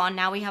end all, and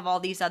now we have all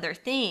these other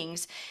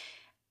things.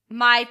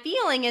 My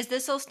feeling is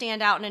this will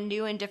stand out in a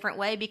new and different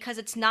way because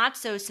it's not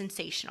so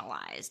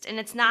sensationalized, and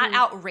it's not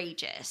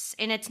outrageous,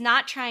 and it's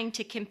not trying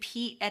to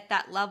compete at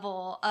that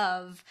level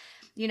of,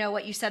 you know,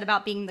 what you said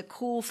about being the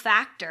cool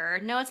factor.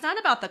 No, it's not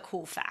about the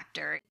cool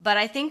factor. But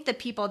I think the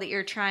people that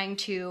you're trying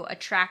to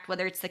attract,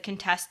 whether it's the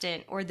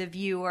contestant or the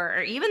viewer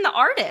or even the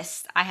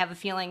artists, I have a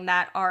feeling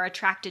that are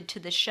attracted to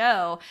the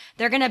show,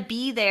 they're going to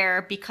be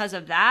there because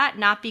of that,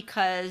 not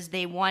because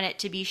they want it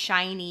to be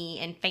shiny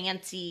and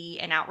fancy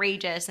and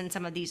outrageous and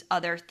some of these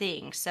other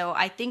things. So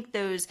I think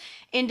those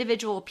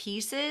individual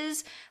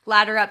pieces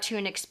ladder up to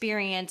an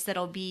experience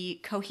that'll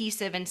be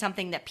cohesive and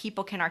something that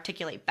people can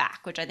articulate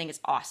back, which I think is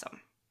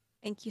awesome.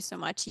 Thank you so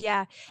much.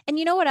 Yeah. And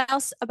you know what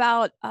else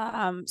about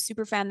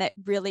Superfan that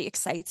really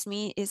excites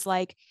me is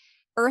like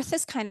Earth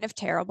is kind of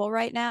terrible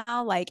right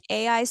now. Like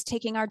AI is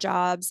taking our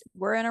jobs.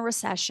 We're in a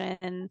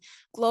recession,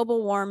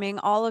 global warming,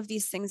 all of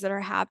these things that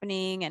are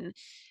happening, and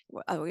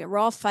we're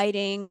all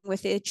fighting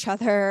with each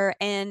other.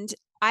 And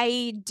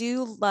I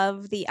do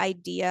love the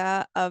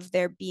idea of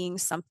there being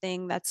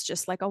something that's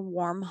just like a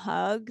warm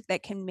hug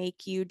that can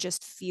make you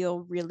just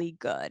feel really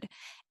good.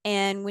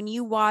 And when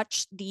you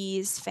watch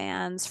these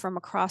fans from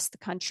across the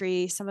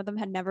country, some of them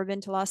had never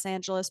been to Los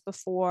Angeles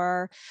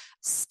before,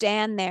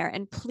 stand there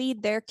and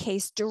plead their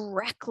case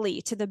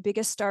directly to the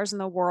biggest stars in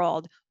the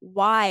world.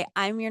 Why?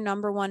 I'm your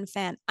number one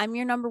fan. I'm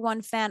your number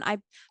one fan. I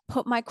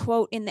put my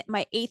quote in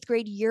my 8th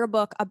grade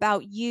yearbook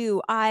about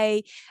you.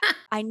 I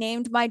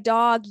named my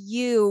dog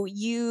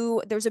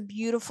you. There's a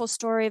beautiful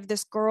story of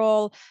this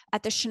girl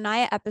at the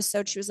Shania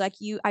episode. She was like,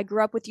 I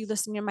grew up with you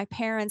listening to my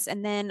parents,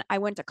 and then I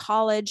went to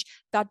college,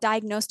 got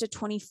diagnosed diagnosed at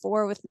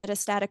 24 with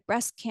metastatic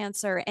breast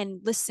cancer and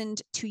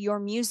listened to your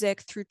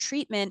music through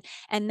treatment.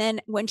 And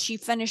then when she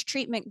finished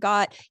treatment,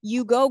 got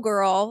You Go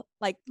Girl,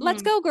 like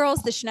Let's Go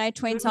Girls, the Shania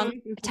Twain song,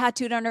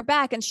 tattooed on her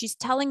back. And she's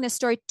telling this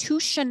story to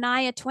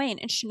Shania Twain,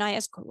 and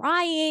Shania's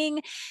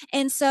crying.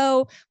 And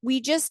so we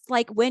just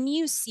like, when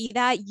you see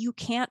that, you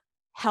can't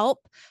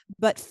help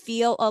but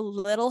feel a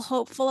little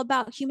hopeful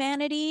about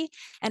humanity.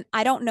 And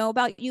I don't know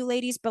about you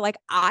ladies, but like,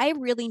 I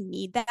really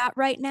need that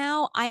right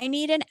now. I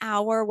need an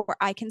hour where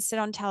I can sit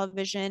on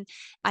television,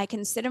 I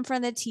can sit in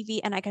front of the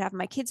TV, and I can have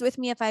my kids with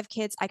me. If I have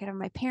kids, I can have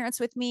my parents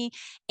with me,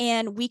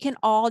 and we can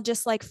all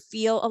just like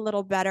feel a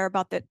little better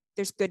about that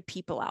there's good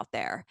people out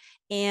there.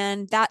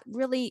 And that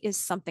really is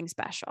something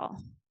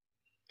special.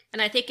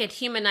 And I think it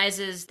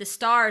humanizes the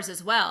stars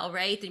as well,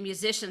 right? The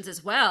musicians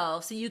as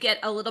well. So you get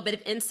a little bit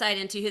of insight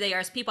into who they are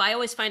as people. I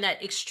always find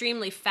that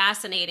extremely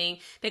fascinating,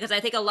 because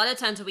I think a lot of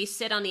times when we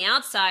sit on the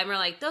outside, we're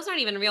like, those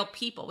aren't even real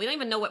people. We don't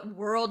even know what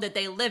world that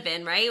they live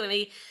in, right? When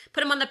we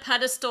put them on the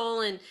pedestal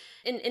and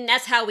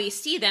that's how we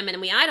see them and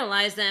we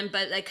idolize them,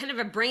 but like kind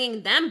of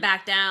bringing them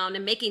back down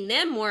and making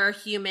them more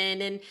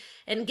human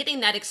and getting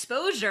that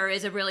exposure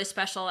is a really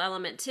special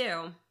element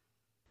too.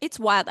 It's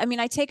wild. I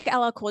mean, I take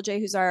LL Cool J,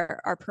 who's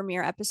our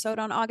premiere episode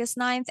on August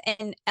 9th,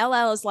 and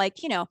LL is like,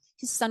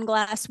 his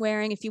sunglass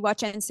wearing, if you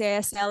watch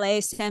NCIS LA,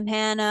 Sam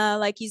Hanna,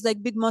 like he's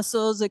like big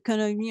muscles, like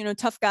kind of,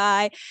 tough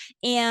guy.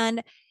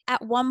 And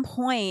at one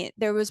point,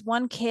 there was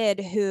one kid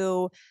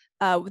who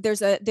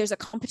there's a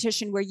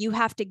competition where you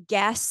have to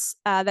guess,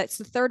 that's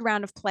the third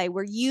round of play,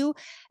 where you,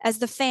 as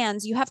the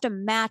fans, you have to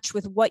match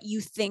with what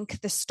you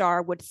think the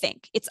star would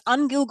think. It's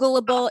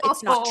ungoogleable.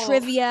 It's not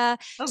trivia.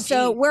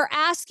 So we're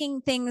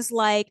asking things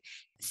like,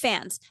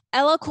 fans,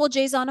 LL Cool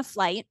J's on a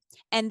flight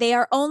and they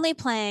are only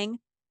playing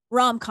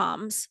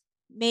rom-coms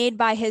made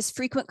by his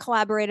frequent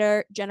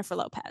collaborator, Jennifer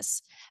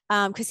Lopez,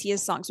 because he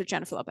has songs with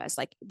Jennifer Lopez.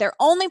 Like, they're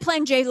only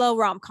playing J-Lo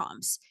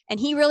rom-coms, and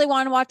he really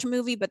wanted to watch a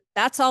movie, but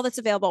that's all that's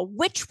available.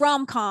 Which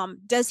rom-com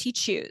does he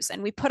choose?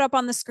 And we put up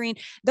on the screen,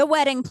 The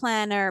Wedding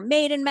Planner,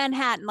 Made in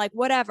Manhattan, like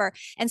whatever.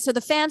 And so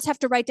the fans have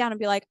to write down and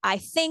be like, I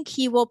think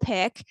he will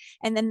pick,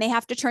 and then they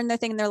have to turn their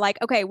thing, and they're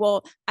like, okay,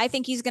 well, I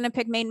think he's going to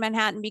pick Made in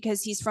Manhattan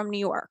because he's from New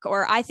York,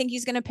 or I think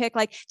he's going to pick,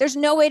 like, there's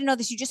no way to know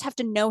this. You just have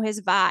to know his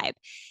vibe.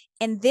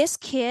 And this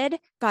kid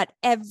got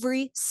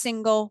every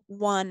single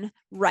one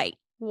right.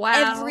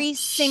 Wow. Every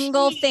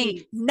single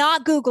thing,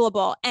 not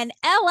Googleable. And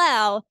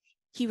LL,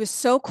 he was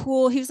so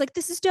cool. He was like,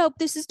 this is dope.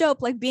 This is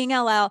dope. Like, being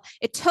LL,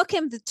 it took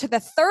him to the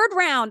third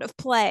round of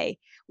play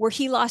where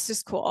he lost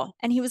his cool.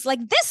 And he was like,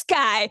 this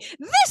guy,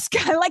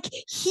 like,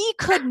 he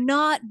could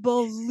not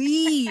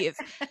believe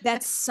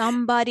that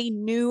somebody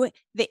knew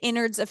the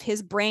innards of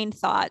his brain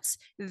thoughts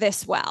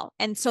this well.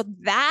 And so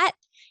that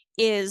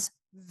is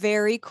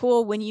very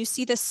cool when you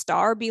see the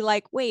star be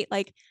like, wait,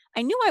 like,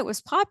 I knew I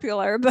was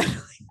popular, but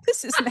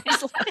this is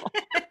next level.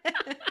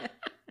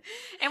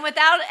 And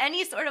without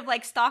any sort of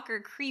like stalker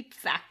creep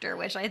factor,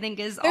 which I think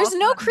is there's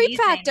no amazing. creep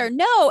factor.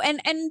 No.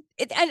 And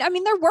I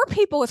mean, there were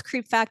people with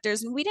creep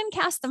factors, and we didn't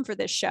cast them for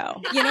this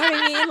show. You know what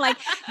I mean? Like,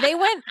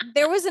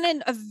 there was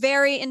a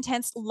very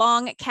intense,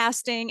 long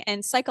casting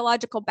and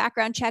psychological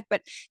background check,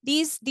 but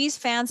these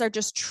fans are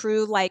just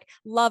true, like,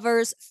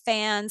 lovers,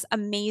 fans,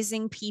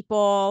 amazing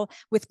people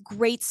with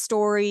great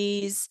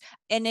stories.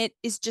 And it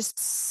is just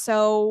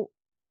so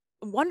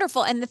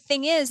wonderful. And the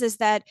thing is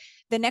that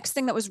the next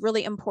thing that was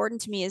really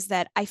important to me is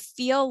that I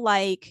feel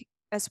like,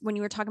 as when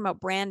you were talking about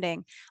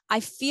branding,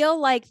 I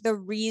feel like the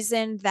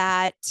reason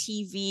that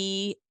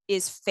TV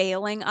is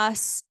failing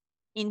us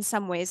in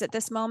some ways at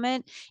this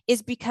moment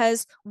is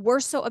because we're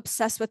so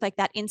obsessed with like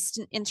that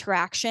instant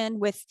interaction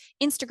with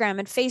Instagram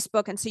and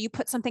Facebook. And so you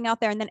put something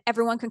out there and then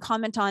everyone can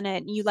comment on it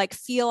and you like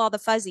feel all the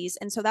fuzzies.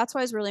 And so that's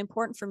why it's really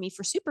important for me,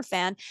 for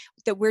Superfan,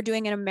 that we're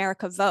doing an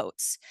America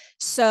Votes.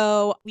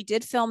 So we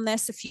did film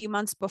this a few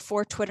months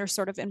before Twitter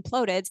sort of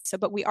imploded. So,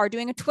 but we are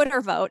doing a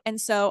Twitter vote. And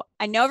so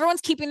I know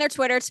everyone's keeping their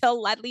Twitter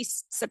till at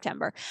least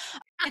September.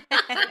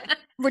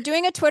 We're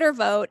doing a Twitter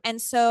vote.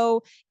 And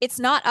so it's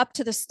not up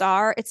to the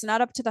star. It's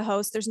not up to the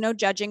host. There's no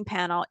judging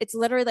panel. It's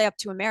literally up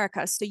to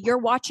America. So you're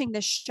watching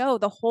this show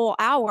the whole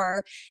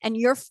hour and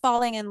you're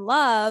falling in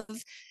love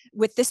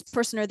with this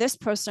person or this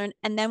person.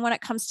 And then when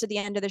it comes to the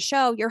end of the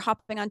show, you're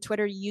hopping on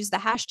Twitter, you use the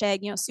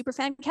hashtag,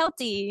 Superfan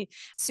Keltie,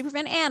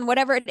 Superfan Ann,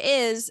 whatever it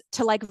is,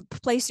 to like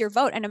place your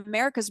vote. And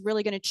America's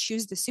really going to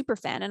choose the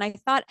Superfan. And I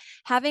thought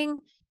having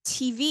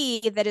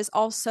TV that is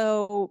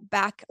also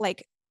back,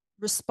 like,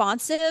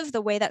 responsive, the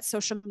way that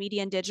social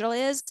media and digital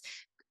is,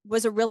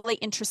 was a really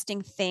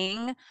interesting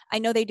thing. I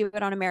know they do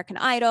it on American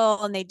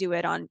Idol and they do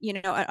it on,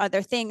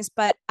 other things,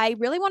 but I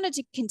really wanted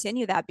to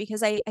continue that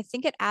because I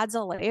think it adds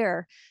a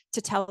layer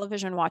to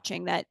television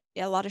watching that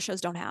a lot of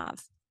shows don't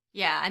have.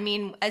 Yeah. I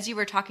mean, as you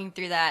were talking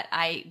through that,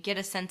 I get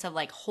a sense of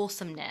like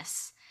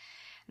wholesomeness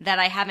that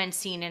I haven't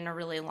seen in a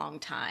really long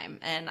time.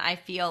 And I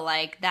feel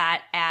like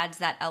that adds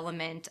that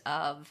element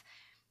of,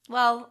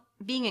 well,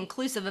 being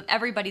inclusive of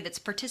everybody that's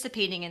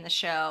participating in the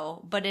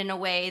show, but in a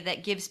way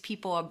that gives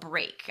people a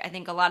break. I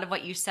think a lot of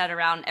what you said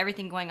around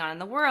everything going on in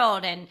the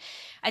world, and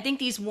I think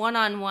these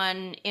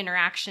one-on-one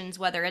interactions,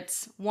 whether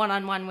it's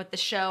one-on-one with the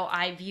show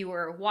I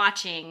viewer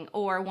watching,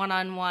 or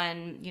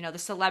one-on-one, the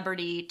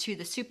celebrity to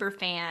the super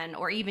fan,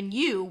 or even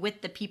you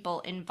with the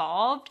people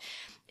involved,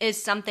 is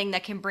something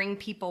that can bring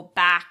people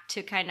back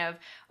to kind of,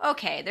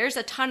 okay, there's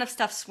a ton of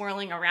stuff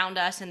swirling around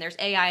us, and there's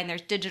AI and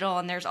there's digital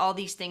and there's all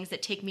these things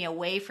that take me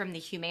away from the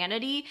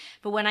humanity.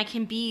 But when I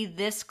can be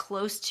this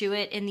close to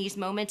it in these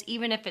moments,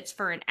 even if it's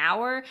for an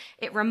hour,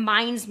 it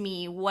reminds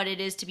me what it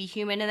is to be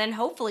human, and then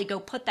hopefully go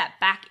put that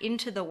back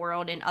into the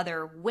world in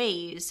other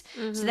ways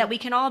so that we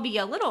can all be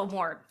a little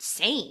more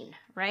sane,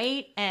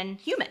 right? And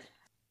human.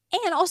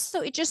 And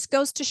also it just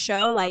goes to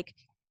show, like,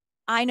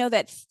 I know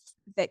that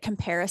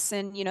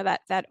comparison,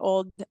 that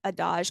old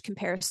adage,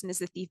 comparison is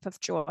the thief of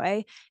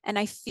joy. And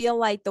I feel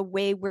like the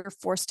way we're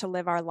forced to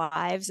live our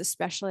lives,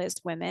 especially as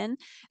women,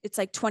 it's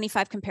like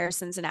 25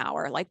 comparisons an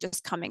hour, like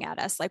just coming at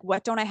us. Like,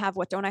 what don't I have?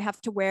 What don't I have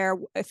to wear?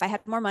 If I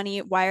had more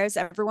money, why is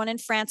everyone in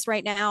France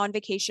right now on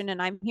vacation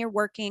and I'm here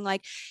working?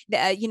 Like,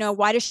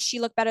 why does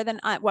she look better than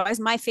I? Why is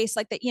my face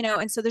like that?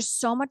 And so there's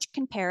so much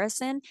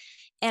comparison.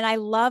 And I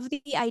love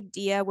the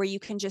idea where you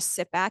can just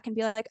sit back and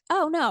be like,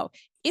 oh no,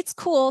 it's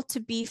cool to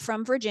be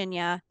from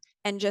Virginia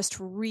and just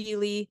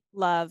really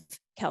love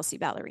Keltie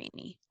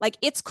Ballerini. Like,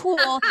 it's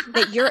cool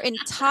that your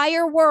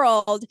entire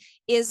world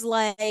is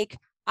like,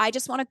 I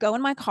just want to go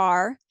in my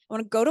car. I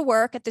want to go to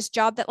work at this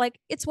job that, like,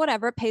 it's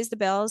whatever, it pays the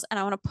bills. And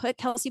I want to put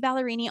Keltie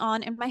Ballerini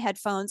on in my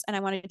headphones, and I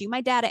want to do my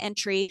data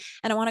entry,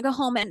 and I want to go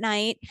home at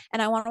night,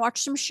 and I want to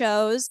watch some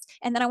shows,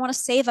 and then I want to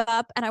save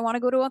up, and I want to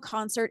go to a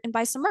concert and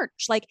buy some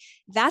merch. Like,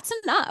 that's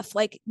enough.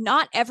 Like,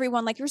 not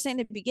everyone, like you were saying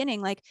at the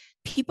beginning, like,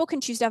 people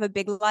can choose to have a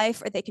big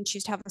life or they can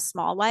choose to have a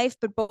small life,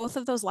 but both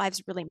of those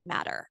lives really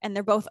matter, and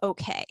they're both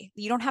okay.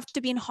 You don't have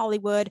to be in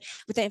Hollywood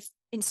with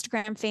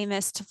Instagram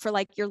famous for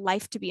like your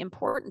life to be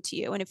important to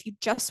you. And if you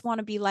just want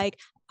to be like,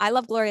 I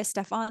love Gloria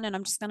Stefan and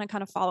I'm just going to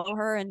kind of follow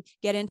her and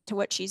get into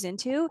what she's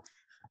into,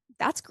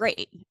 that's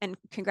great. And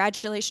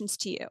congratulations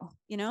to you,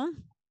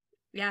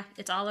 Yeah,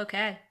 it's all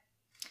okay.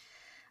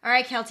 All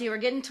right, Keltie, we're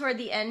getting toward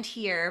the end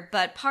here,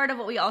 but part of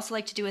what we also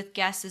like to do with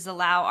guests is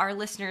allow our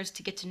listeners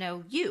to get to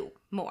know you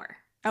more.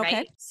 Okay.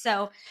 Right?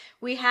 So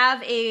we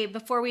have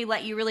before we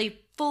let you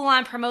really full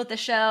on promote the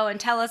show and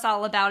tell us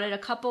all about it, a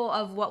couple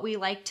of what we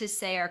like to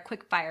say are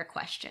quick fire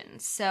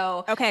questions.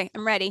 So, okay,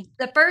 I'm ready.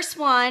 The first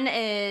one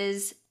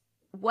is,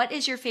 what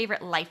is your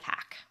favorite life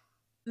hack?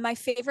 My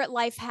favorite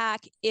life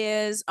hack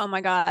is, oh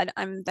my God,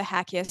 I'm the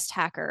hackiest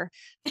hacker.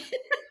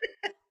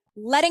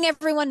 Letting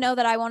everyone know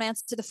that I won't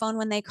answer the phone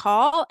when they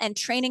call and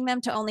training them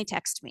to only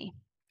text me.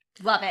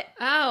 Love it.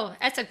 Oh,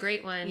 that's a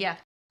great one. Yeah.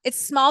 It's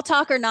small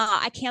talk or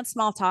not. I can't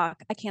small talk.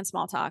 No.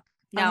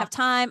 I don't have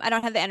time. I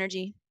don't have the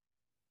energy.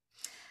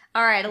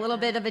 All right. A little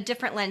bit of a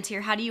different lens here.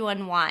 How do you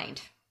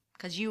unwind?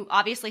 Because you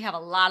obviously have a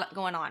lot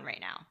going on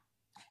right now.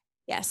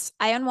 Yes,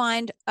 I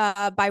unwind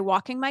by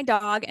walking my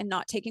dog and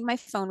not taking my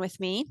phone with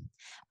me.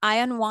 I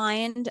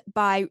unwind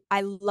I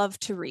love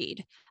to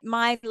read.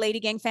 My Lady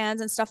Gang fans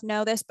and stuff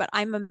know this, but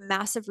I'm a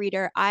massive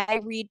reader.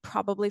 I read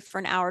probably for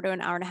an hour to an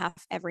hour and a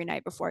half every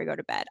night before I go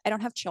to bed. I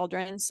don't have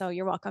children, so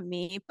you're welcome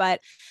me, but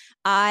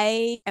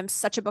I am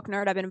such a book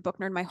nerd. I've been a book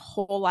nerd my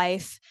whole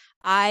life.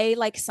 I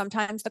like,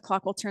 sometimes the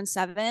clock will turn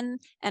 7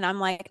 and I'm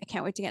like, I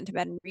can't wait to get into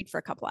bed and read for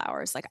a couple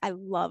hours. Like, I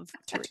love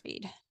to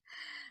read.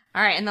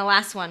 All right. And the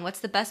last one,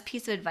 what's the best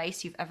piece of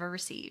advice you've ever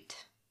received?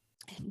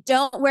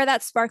 Don't wear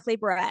that sparkly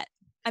barrette.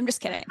 I'm just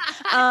kidding.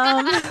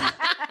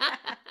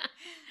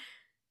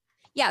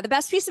 Yeah, the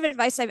best piece of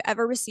advice I've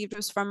ever received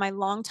was from my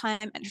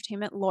longtime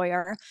entertainment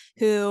lawyer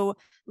who,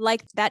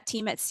 like that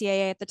team at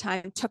CAA at the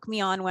time, took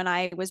me on when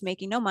I was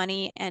making no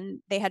money and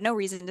they had no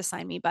reason to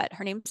sign me. But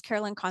her name's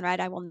Carolyn Conrad.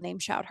 I will name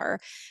shout her.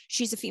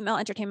 She's a female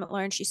entertainment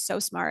lawyer and she's so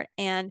smart.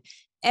 And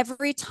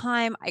every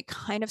time I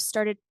kind of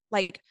started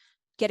like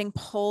getting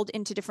pulled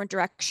into different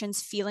directions,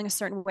 feeling a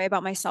certain way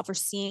about myself or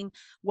seeing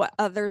what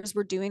others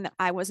were doing that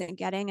I wasn't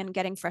getting and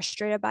getting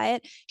frustrated by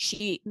it,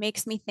 she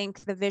makes me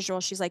think the visual.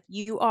 She's like,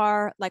 you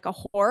are like a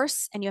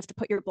horse and you have to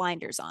put your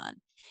blinders on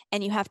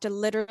and you have to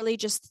literally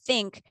just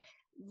think,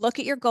 look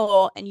at your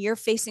goal and you're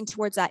facing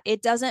towards that.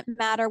 It doesn't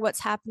matter what's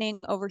happening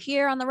over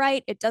here on the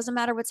right. It doesn't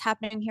matter what's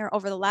happening here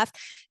over the left.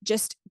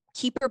 Just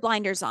keep your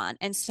blinders on.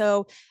 And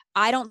so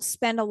I don't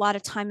spend a lot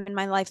of time in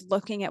my life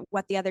looking at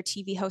what the other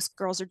TV host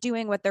girls are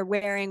doing, what they're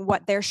wearing,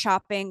 what they're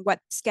shopping,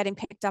 what's getting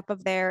picked up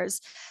of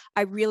theirs.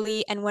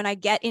 And when I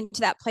get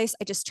into that place,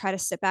 I just try to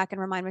sit back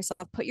and remind myself,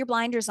 put your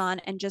blinders on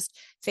and just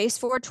face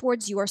forward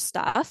towards your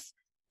stuff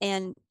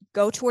and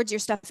go towards your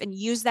stuff and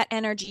use that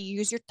energy,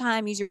 use your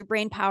time, use your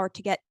brain power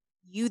to get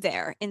you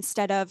there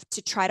instead of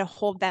to try to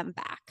hold them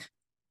back.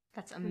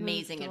 That's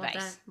amazing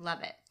advice.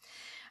 Love it.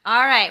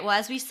 All right. Well,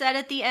 as we said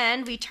at the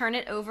end, we turn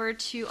it over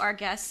to our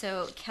guest.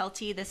 So,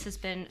 Keltie, this has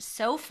been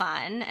so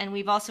fun. And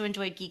we've also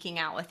enjoyed geeking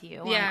out with you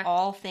on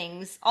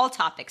all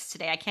topics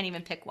today. I can't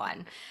even pick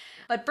one.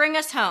 But bring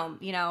us home,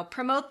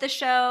 promote the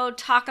show,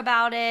 talk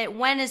about it.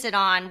 When is it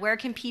on? Where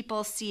can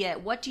people see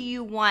it? What do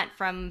you want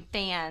from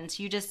fans?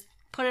 You just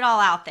put it all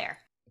out there.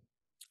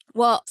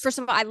 Well, first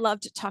of all, I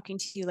loved talking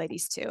to you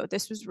ladies too.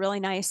 This was really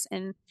nice.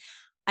 And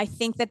I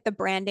think that the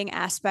branding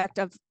aspect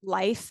of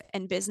life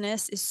and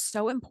business is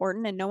so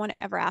important, and no one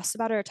ever asks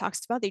about it or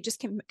talks about it. They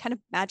just can kind of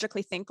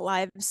magically think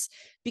lives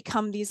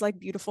become these like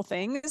beautiful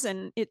things,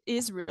 and it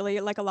is really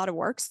like a lot of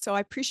work. So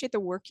I appreciate the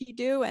work you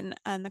do and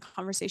the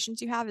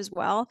conversations you have as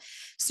well.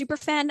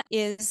 Superfan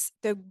is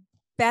the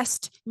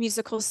best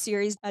musical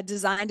series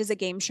designed as a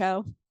game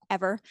show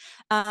ever.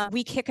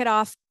 We kick it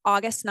off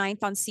August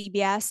 9th on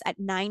CBS at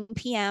 9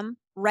 p.m.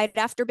 right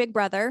after Big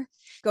Brother.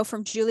 Go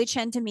from Julie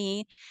Chen to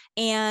me.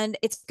 And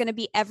it's going to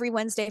be every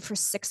Wednesday for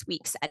 6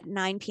 weeks at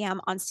 9 p.m.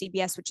 on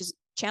CBS, which is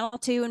Channel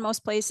 2 in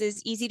most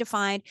places, easy to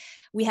find.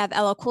 We have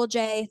LL Cool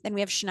J, then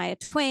we have Shania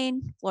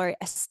Twain, Gloria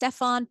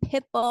Estefan,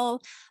 Pitbull,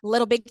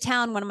 Little Big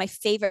Town, one of my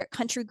favorite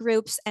country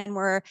groups. And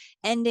we're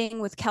ending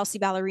with Keltie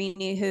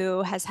Ballerini,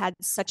 who has had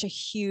such a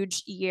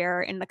huge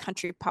year in the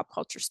country pop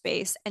culture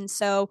space. And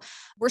so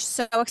we're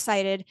so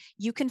excited.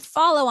 You can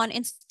follow on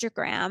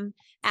Instagram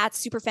at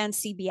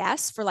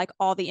SuperfanCBS for like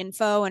all the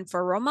info and for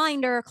a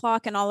reminder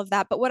clock and all of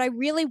that. But what I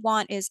really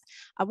want is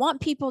I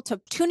want people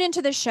to tune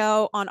into the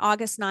show on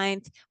August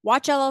 9th,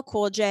 watch LL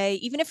Cool J.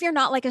 Even if you're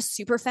not like a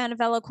super fan of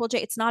LL Cool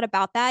J, it's not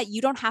about that.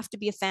 You don't have to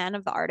be a fan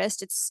of the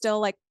artist. It's still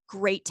like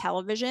great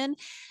television.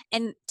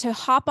 And to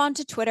hop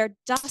onto Twitter,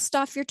 dust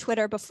off your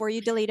Twitter before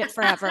you delete it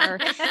forever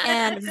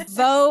and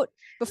vote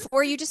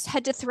before you just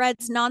head to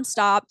Threads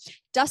nonstop.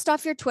 Dust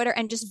off your Twitter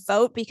and just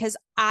vote, because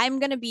I'm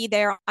going to be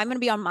there. I'm going to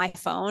be on my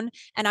phone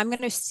and I'm going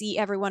to see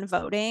everyone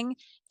voting.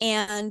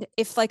 And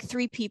if like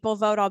 3 people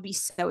vote, I'll be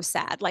so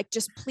sad. Like,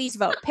 just please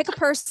vote. Pick a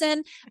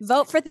person,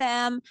 vote for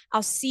them.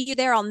 I'll see you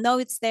there. I'll know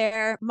it's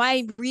there.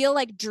 My real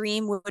like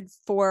dream would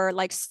for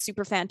like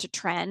Superfan to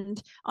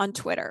trend on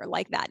Twitter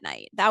like that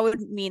night. That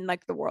would mean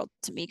like the world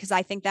to me, because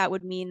I think that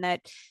would mean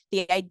that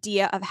the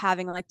idea of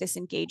having like this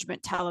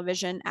engagement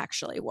television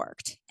actually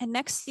worked. And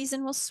next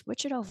season we'll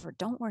switch it over.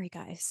 Don't worry,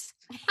 guys.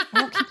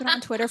 I won't keep it on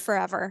Twitter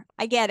forever.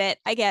 I get it.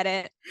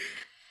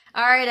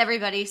 All right,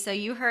 everybody. So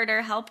you heard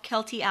her. Help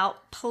Keltie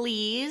out,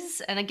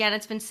 please. And again,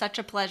 it's been such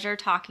a pleasure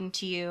talking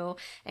to you.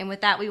 And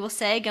with that, we will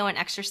say go and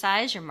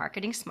exercise your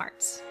marketing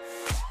smarts.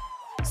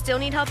 Still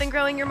need help in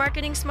growing your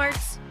marketing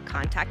smarts?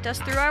 Contact us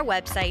through our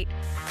website,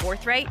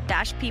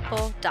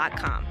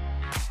 forthright-people.com.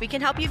 We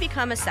can help you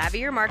become a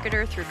savvier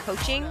marketer through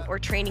coaching or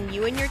training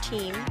you and your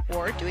team,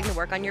 or doing the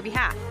work on your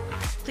behalf.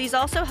 Please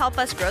also help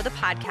us grow the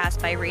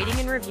podcast by rating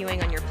and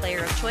reviewing on your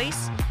player of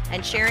choice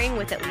and sharing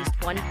with at least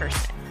one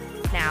person.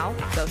 Now,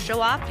 go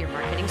show off your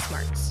marketing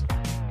smarts.